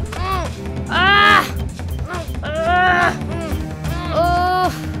shit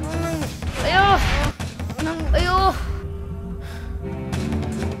ayo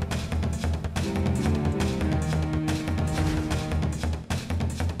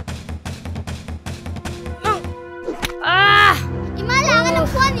imala ka ng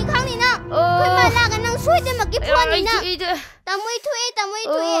puwan ni kang nina imala ka ng suy de magipuan nina tamoy tuye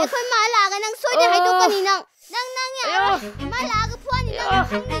ako'y maalaga ng soy de hay do kanina nang ya maalaga puan ni nang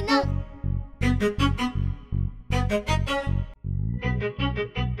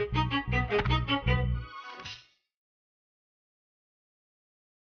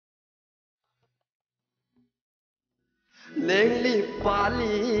ꯂꯦꯡꯂꯤ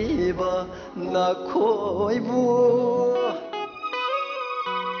ꯄꯥꯜꯂꯤꯕ ꯅꯈꯣꯏꯕꯨ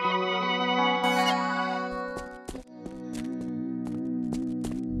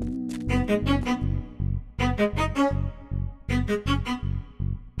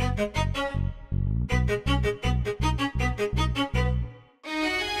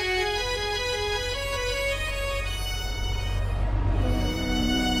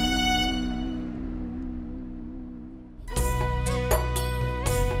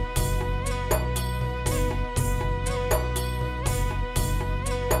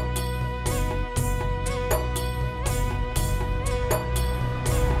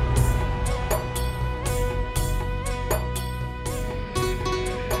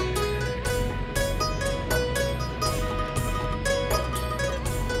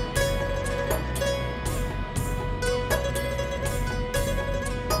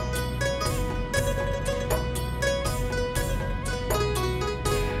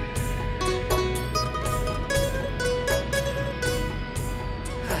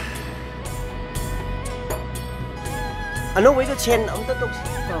Ano wait chen am ta tok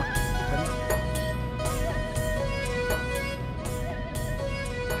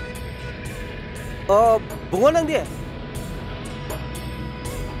bungo lang dia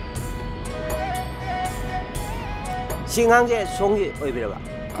singang je songi oi bira ba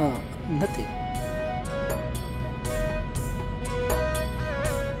nati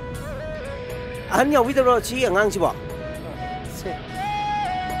an yaw wi da ro chi ngang chi ba se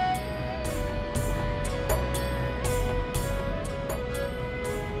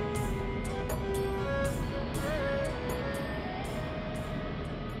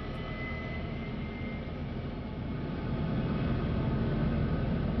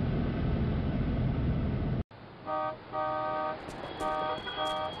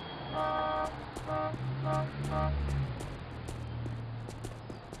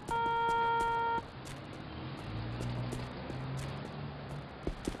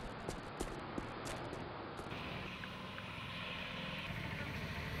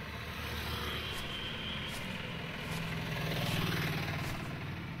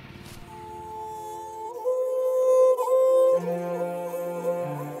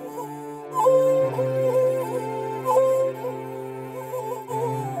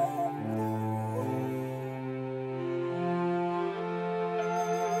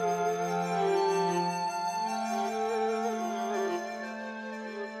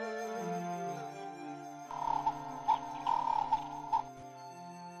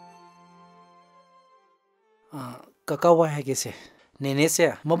Kakawai hage se nene se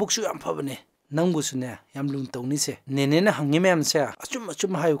mabuk su yam phabane nangbu su ne yam lung tawni se nene na hangi mem se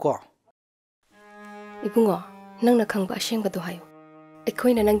achum hayu ko Ibungo nangna khangba ashengba do hayo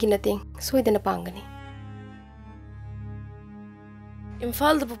ekhoina nangi nateng soidana pangani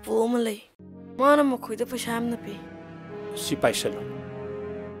Imphal da pupu ma lei mana makhoida paisa amna pe si paisalo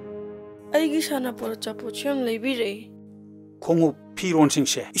aigi sana por chapo chem leibi rei khongu phiron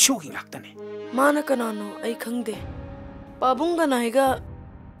singse isugi ngaktane mana kanano ai khangde pabunga naiga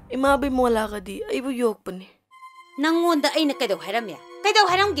ima bi mola gadi aibu yokpani nangonda aina kaidaw hairamya kaidaw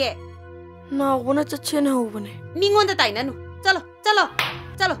hairamge naaguna chachena hubane mingonda tainanu chalo chalo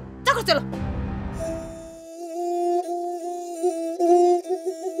chalo chakro chalo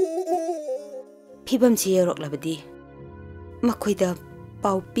phibam si yorok labadi makhoida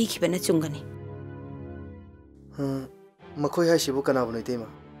pau pi khibana chungani makhoi hai sibu kana bunai tema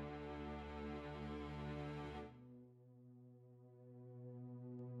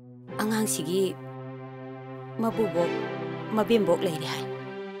angang sigi mabubok mabimbok leire hai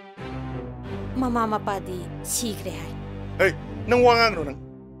mama mapadi sigre hai hey nang wangang no nang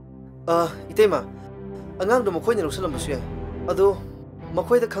itema angang do makhoi ne loksalam basu yai ado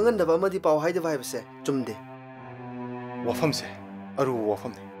makhoi da khangan da ba madi paw hai da vai base chumde wafam se aru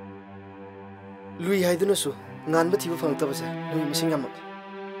wafam ne lui hai duna su ngan ba thibu phang ta base lui mising am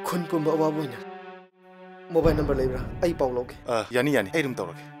khun pum ba wa boina mobile number leibra ai paw loge yani ai rum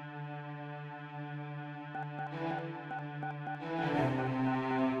tawrake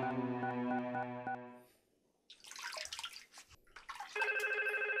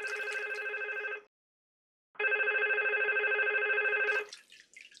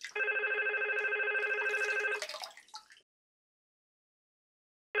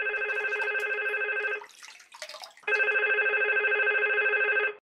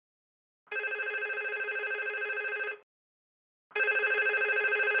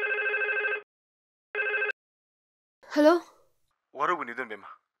Hello? Warubuni don bema.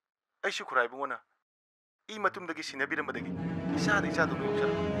 Ai shu kurai bungona. I matum dagi sinabiram badagi. Isa da isa do yoksa.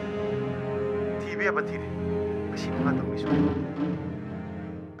 TV apa tire. ngasi mga tang miso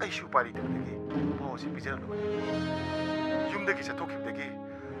ay shu pari tabdagi paw si pijar lo yumdagi sa thokibdagi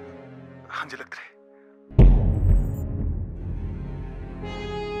hanjalaktre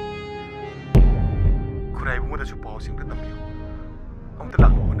kurai bunga da su paw sing da nambiyo amta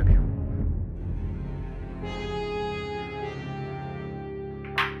la ko nabiyo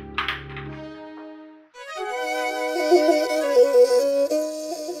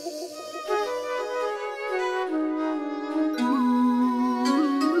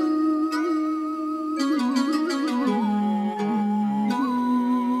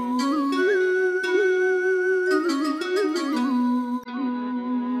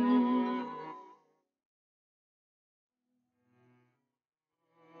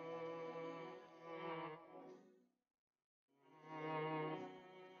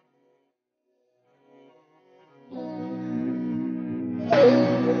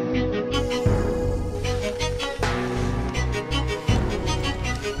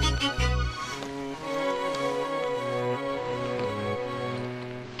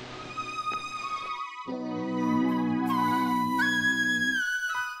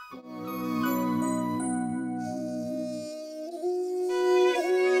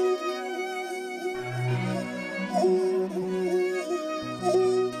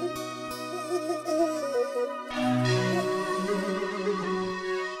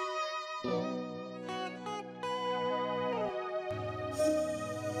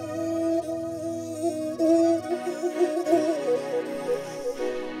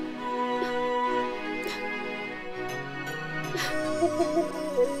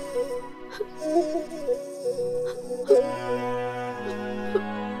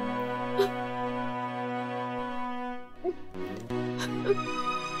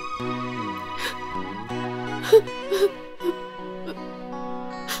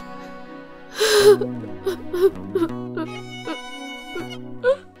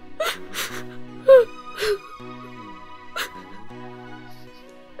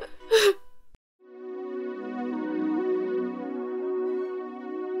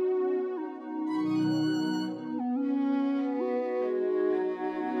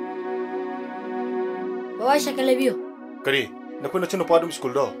Bawa second review. Kari, nakuna chino padum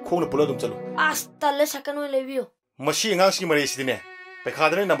school do, khong na pula dum chalo. Astale second one review. Mashi ngang si mari sidine.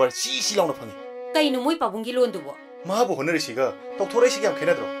 Pekhadane number si launa phangi. Kay no moy pabungi lon dubo. Ma bo honari siga, tok thorai sig yam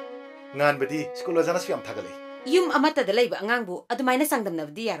khenadro. Ngan bedi school la jana si yam thagale. Yum amata da laiba angang bu adumaina sangdam na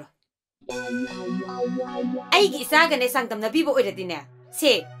bdi yaro. Ai gi isaga ne sangdam na bibo oiradine.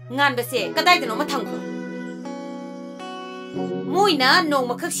 Se ngan ba se kadai dano mathang ko. Moina no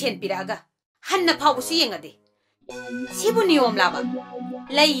makhak sen piraga. Hanna phawu si yengade. Sibu niyom laba.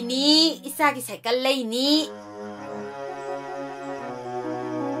 Laini isagi cycle laini.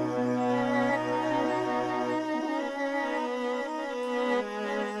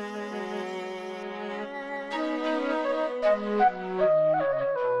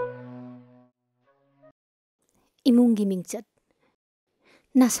 Imungi mingchat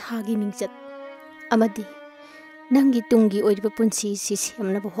nasagi mingchat amadi nangi tungi oiriba punsi si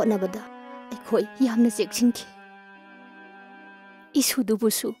siamna bo honabada akhoi yamna cheksinki isudu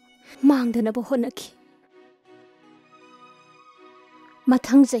busu mangdana bo honaki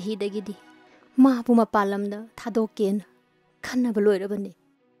mathang jahi dagidi ma bu mapalamda thadoken khanna baloirabani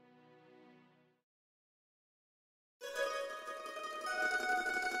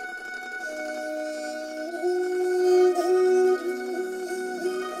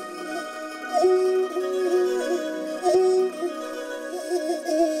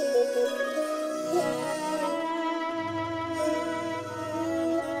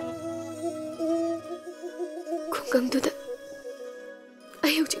Gamduda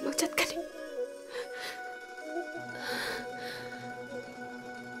ayo jik mak chat kani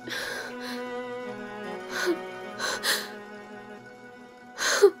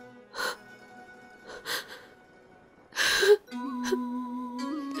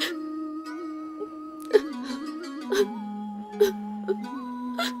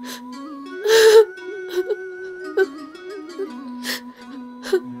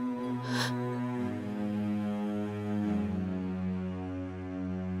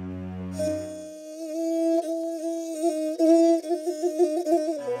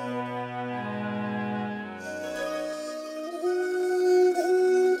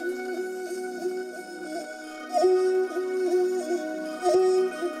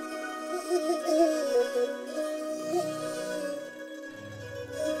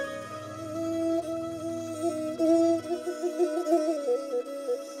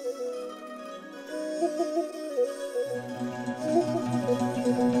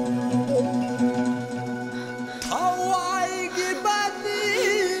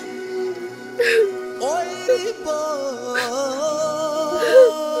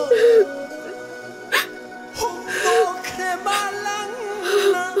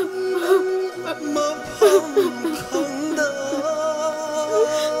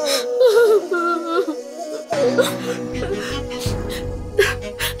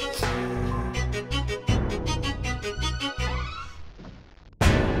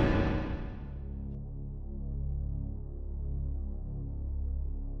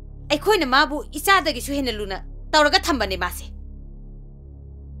ꯑꯩꯈꯣꯏꯅ ꯃꯥꯕꯨ ꯏꯆꯥꯗꯒꯤꯁꯨ ꯍꯦꯟꯅ ꯂꯨꯅ ꯇꯧꯔꯒ ꯊꯝꯕꯅꯦ ꯃꯥꯁꯦ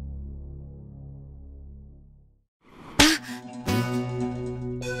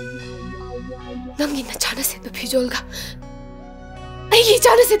ꯅꯪꯒꯤ ꯅꯆꯥꯅ ꯁꯦꯠꯄ ꯐꯤꯖꯣꯜꯒ ꯑꯩꯒꯤ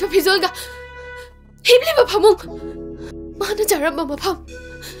ꯏꯆꯥꯅ ꯁꯦꯠꯄ ꯐꯤꯖꯣꯜꯒ ꯍꯤꯞꯂꯤꯕ ꯐꯃꯨꯡ ꯃꯥꯅ ꯆꯥꯔꯝꯕ ꯃꯐꯝ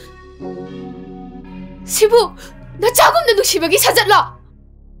ꯁꯤꯕꯨ ꯅꯆꯥꯒꯨꯝꯅ ꯅꯨꯡꯁꯤꯕꯒꯤ ꯁꯥꯖꯠꯂꯣ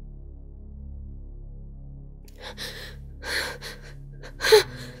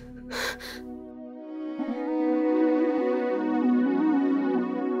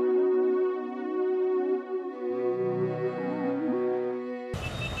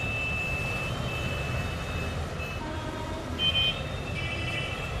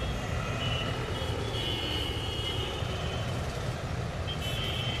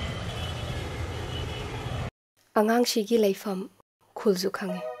ꯑꯉꯥꯡꯁꯤꯒꯤ ꯂꯩꯐꯝ ꯈꯨꯜꯁꯨ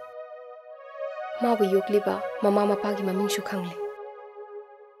ꯈꯪꯉꯦ ꯃꯥꯕꯨ ꯌꯣꯛꯂꯤꯕ ꯃꯃꯥ ꯃꯄꯥꯒꯤ ꯃꯃꯤꯡꯁꯨ ꯈꯪꯂꯦ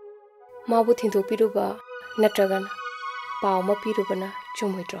ꯃꯥꯕꯨ ꯊꯤꯟꯗꯣꯛꯄꯤꯔꯨꯕ ꯅꯠꯇ꯭ꯔꯒꯅ ꯄꯥꯎ ꯑꯃ ꯄꯤꯔꯨꯕꯅ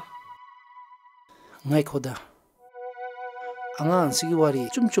ꯆꯨꯝꯃꯣꯏꯗ꯭ꯔꯣ ꯉꯥꯏꯈꯣꯗ ꯑꯉꯥꯡꯁꯤꯒꯤ ꯋꯥꯔꯤ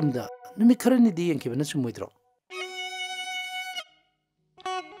ꯆꯨꯝꯗ ꯅꯨꯃꯤꯠ ꯈꯔꯅꯤꯗꯤ ꯌꯦꯡꯈꯤꯕꯅ ꯆꯨꯝꯃꯣꯏꯗ꯭ꯔꯣ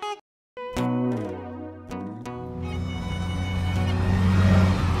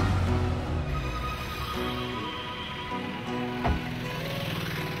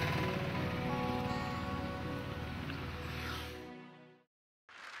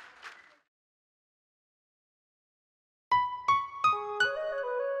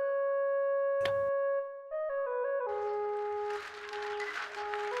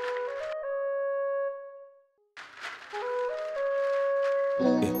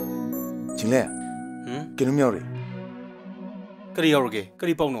Jingle, kinu miyauri. Kari yaurge,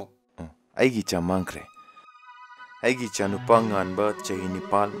 kari pauno. Aigi cha mangkre. Aigi cha nupang nganba chahi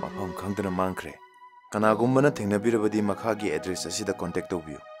nipal mapam khangdana mangkre. Kanagumbana thengnabirabadi makhagi address asida contact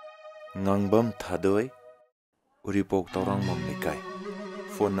tawbiyu. Ngangbam thadoi Uripok Taurang Mamlikai.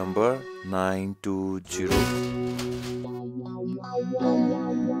 Phone number 920.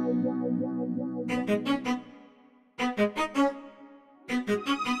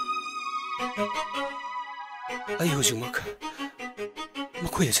 I use you, Mark.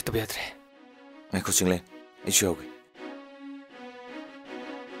 Makoy is to be at it. My coaching lane, it's your way.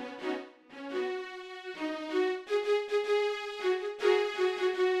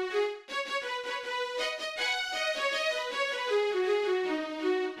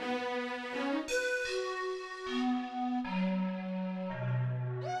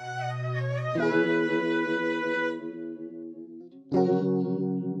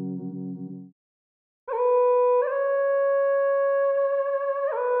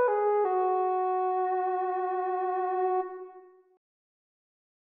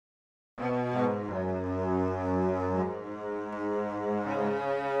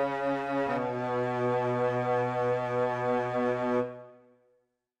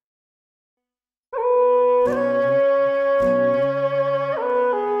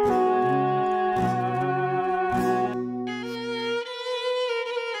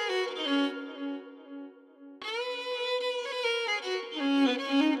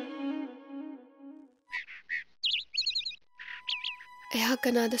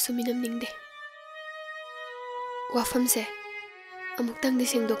 Kanada suminam ningde. Wafam se amuktang di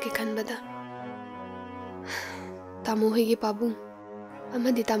singdoki kanbada. Tamo higi pabung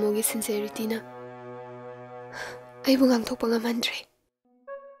amadi tamo gi sincerity na. Ay bungang tok pangamandre.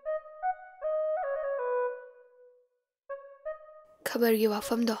 Kabar gi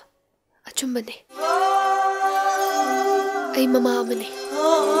wafam do achumbane. Ay mama amane.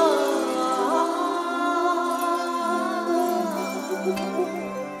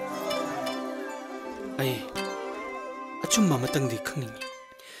 Ay, achumma matang di khangning.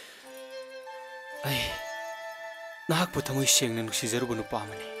 Ay, nahak po tamoy siyang na nuksizaro ba nupa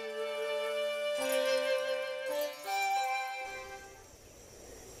amane.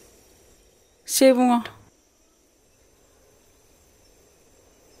 Sebunga.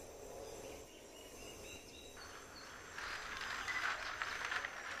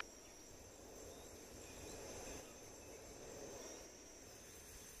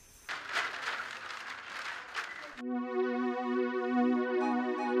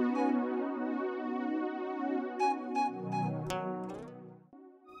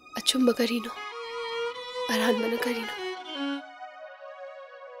 Achumba karino. Arhan mana karino.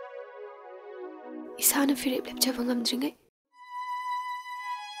 Isana firib lepcha bangam dringai.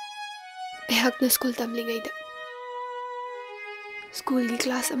 ꯑꯩꯍꯥꯛꯅ school ꯇꯝꯂꯤꯉꯩꯗ ꯁ꯭ꯀꯨꯜꯒꯤ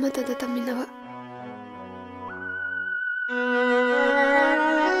class ꯑꯃꯠꯇꯗ ꯇꯝꯃꯤꯟꯅꯕ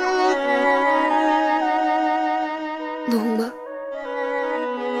ꯅꯣꯡꯃ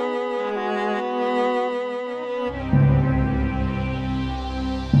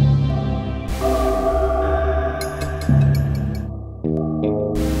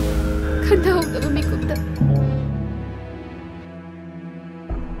ꯈꯟꯊꯍꯧꯗꯕ ꯃꯤꯀꯨꯞꯇ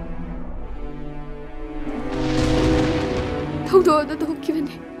ꯊꯧꯗꯣꯛ ꯑꯗꯨ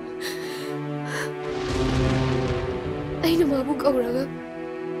ꯊꯣꯛꯈꯤꯕꯅꯤ ꯑꯩꯅ ꯃꯥꯕꯨ ꯀꯧꯔꯒ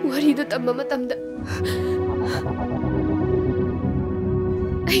ꯋꯥꯔꯤꯗꯨ ꯇꯝꯕ ꯃꯇꯝꯗ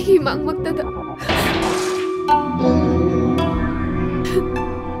ꯑꯩꯒꯤ ꯃꯥꯡꯃꯛꯇꯗ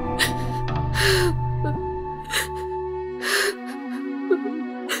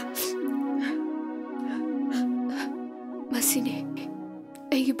ꯃꯁꯤꯅꯤ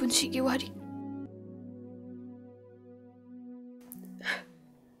ꯑꯩꯒꯤ ꯄꯨꯟꯁꯤꯒꯤ ꯋꯥꯔꯤ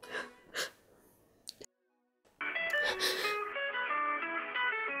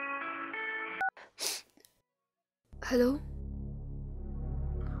Hello?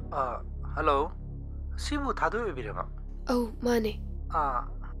 Hello? Sibu thadoi oibireba? Oh, mane.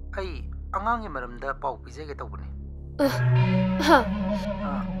 Ai angang maramda pau pijege tawbani. Ha.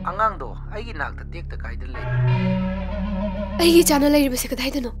 Angang do aigi nakta tekta kaida lei. Aigi chana leiribase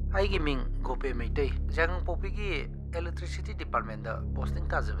kadaidano? Aigi ming Gope Meitei Jangang Popigi Electricity Department da posting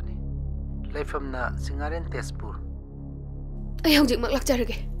tajabani. Leifamna Singareigee Tezpur. Ai hojik mak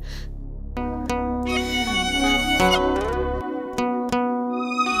lakjarage.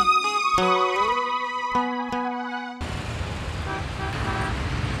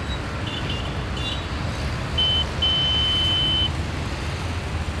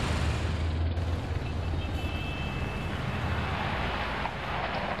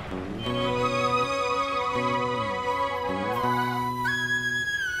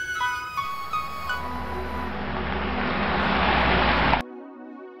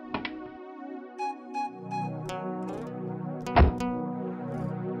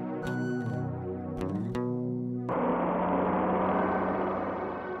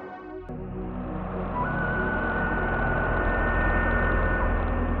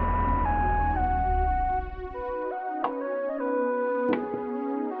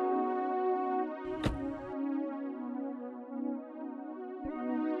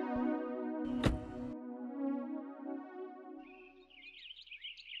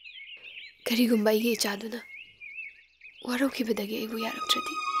 ꯀꯔꯤꯒꯨꯝꯕ ꯑꯩꯒꯤ ꯏꯆꯥꯗꯨꯅ ꯋꯥꯔꯧꯈꯤꯕꯗꯒꯤ ꯑꯩꯕꯨ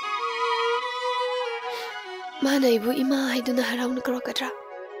ꯌꯥꯔꯛꯇ꯭ꯔꯗꯤ ꯃꯥꯅ ꯑꯩꯕꯨ ꯏꯃꯥ ꯍꯥꯏꯗꯨꯅ ꯍꯔꯥꯎꯅ ꯀꯧꯔꯛꯀꯗ꯭ꯔꯥ?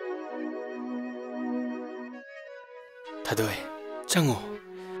 ꯊꯥꯗꯣꯏ ꯆꯪꯉꯣ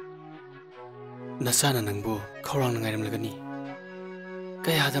ꯅꯆꯥꯅ ꯅꯪꯕꯨ ꯈꯧꯔꯥꯡꯅ ꯉꯥꯏꯔꯝꯂꯒꯅꯤ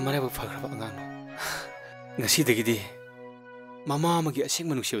ꯀꯌꯥꯗ ꯃꯔꯥꯏꯕꯛ ꯐꯈ꯭ꯔꯕ ꯑꯉꯥꯡꯅꯣ ꯉꯁꯤꯗꯒꯤꯗꯤ ꯃꯃꯥ ꯑꯃꯒꯤ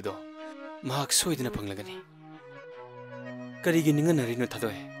ꯑꯁꯦꯡꯕ ꯅꯨꯡꯁꯤꯕꯗꯣ ꯃꯍꯥꯛ ꯁꯣꯏꯗꯅ ꯐꯪꯂꯒꯅꯤ ꯀꯔꯤꯒꯤ ꯅꯤꯡꯍꯟꯅꯔꯤꯅꯣ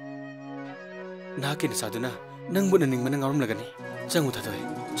ꯊꯥꯗꯣꯏ ꯅꯍꯥꯛꯀꯤ ꯅꯆꯥꯗꯨꯅ ꯅꯪꯕꯨ ꯅꯤꯡꯕꯅ ꯉꯥꯎꯔꯝꯂꯒꯅꯤ ꯆꯪꯉꯨ ꯊꯥꯗꯣꯏ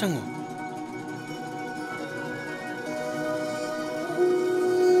ꯆꯪꯉꯨ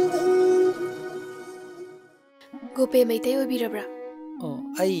Gope Meitei oibirabra?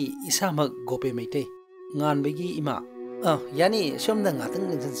 Ai isamak Gope Meitei nganbagi ima yani somda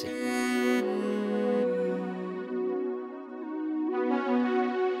ngatang lenjanse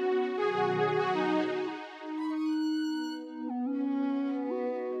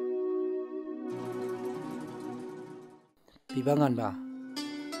Pibangan ba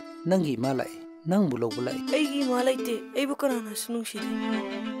nangi malai nang bulog bulai Aigi malai te aibu kanana sunung sidi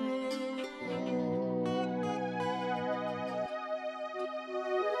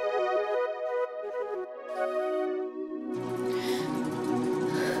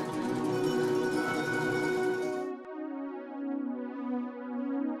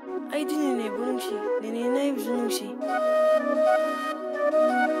Aidi nene bunungsi nene nai bunungsi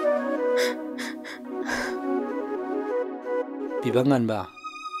Pibangan ba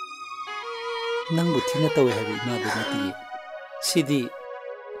nang butina tawe habi ima de nati sidi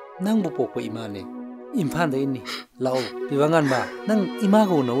nang bu pokko ima ne Imphal da ini lao Pibangan ba nang ima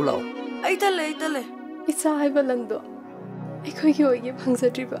go no lao Ai tale Icha haiba langdo akhoi gi oigi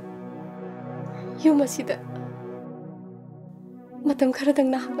phangsadriba yum asida matam khara dang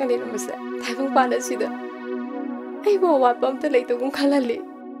na hakna leramase thaibang pana sida ai bo wa pam ta leitogum khalali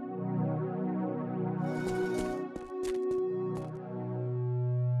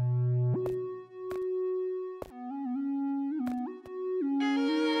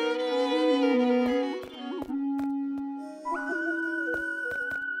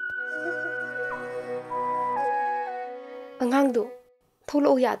Angangdo,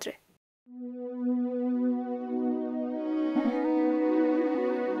 tholo yadre.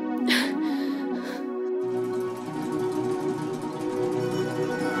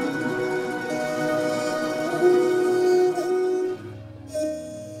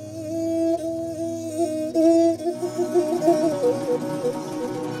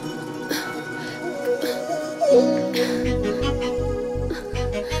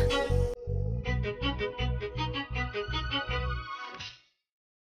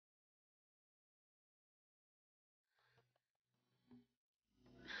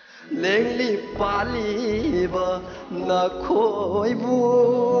 lengli pali ba na khoi bu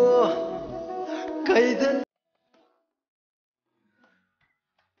kaidan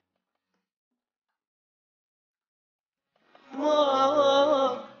ma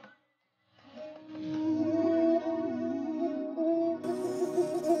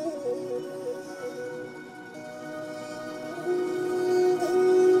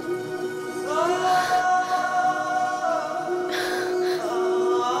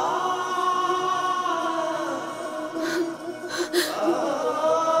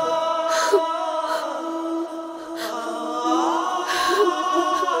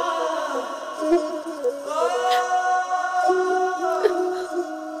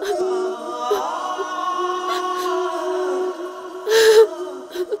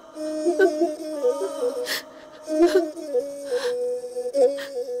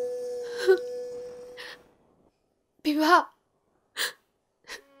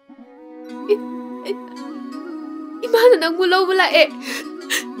Imana nang mulaw mula eh.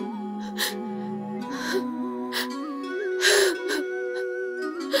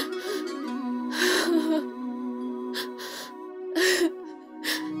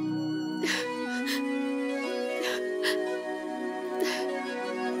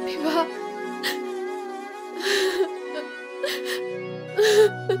 Biba.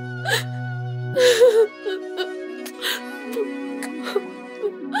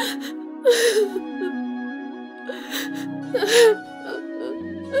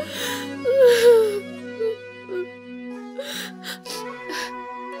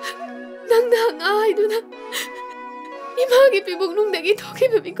 Nang ay do na. Imagi pibog nung dagi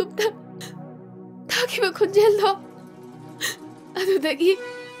toki bimikupta. Taki ba konjello. Ano dagi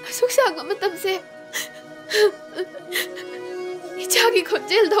suksang matamse. Ichagi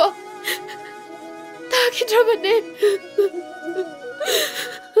konjello. Taki drabane.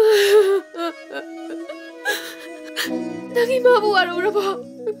 Nang imabu araw-araw.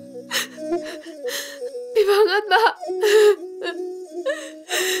 Bibangan ba?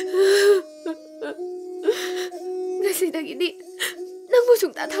 Ngasidag ini nang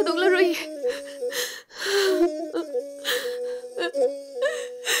busong tatadong laroy.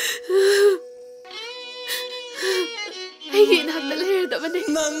 Ay ginagdalir naman eh.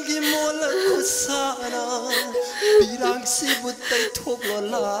 Nanggi mola ko sana pirang sibut tay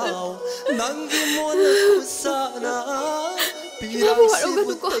toglolaw. Nanggi mola ko sana pirang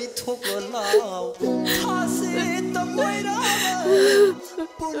sibut tay toglolaw. Tase tamoyra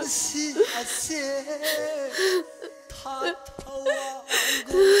punsi ase tatawa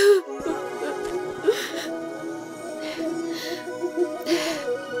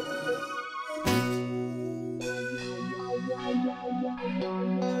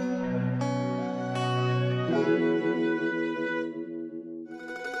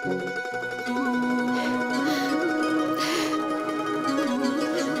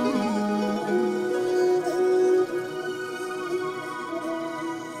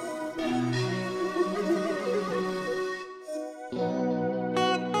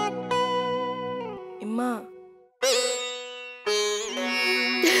Ima.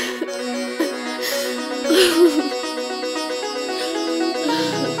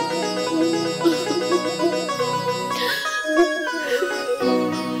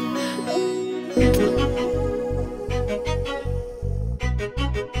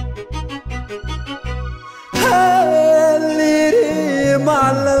 Liri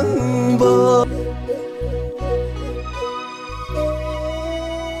malangbo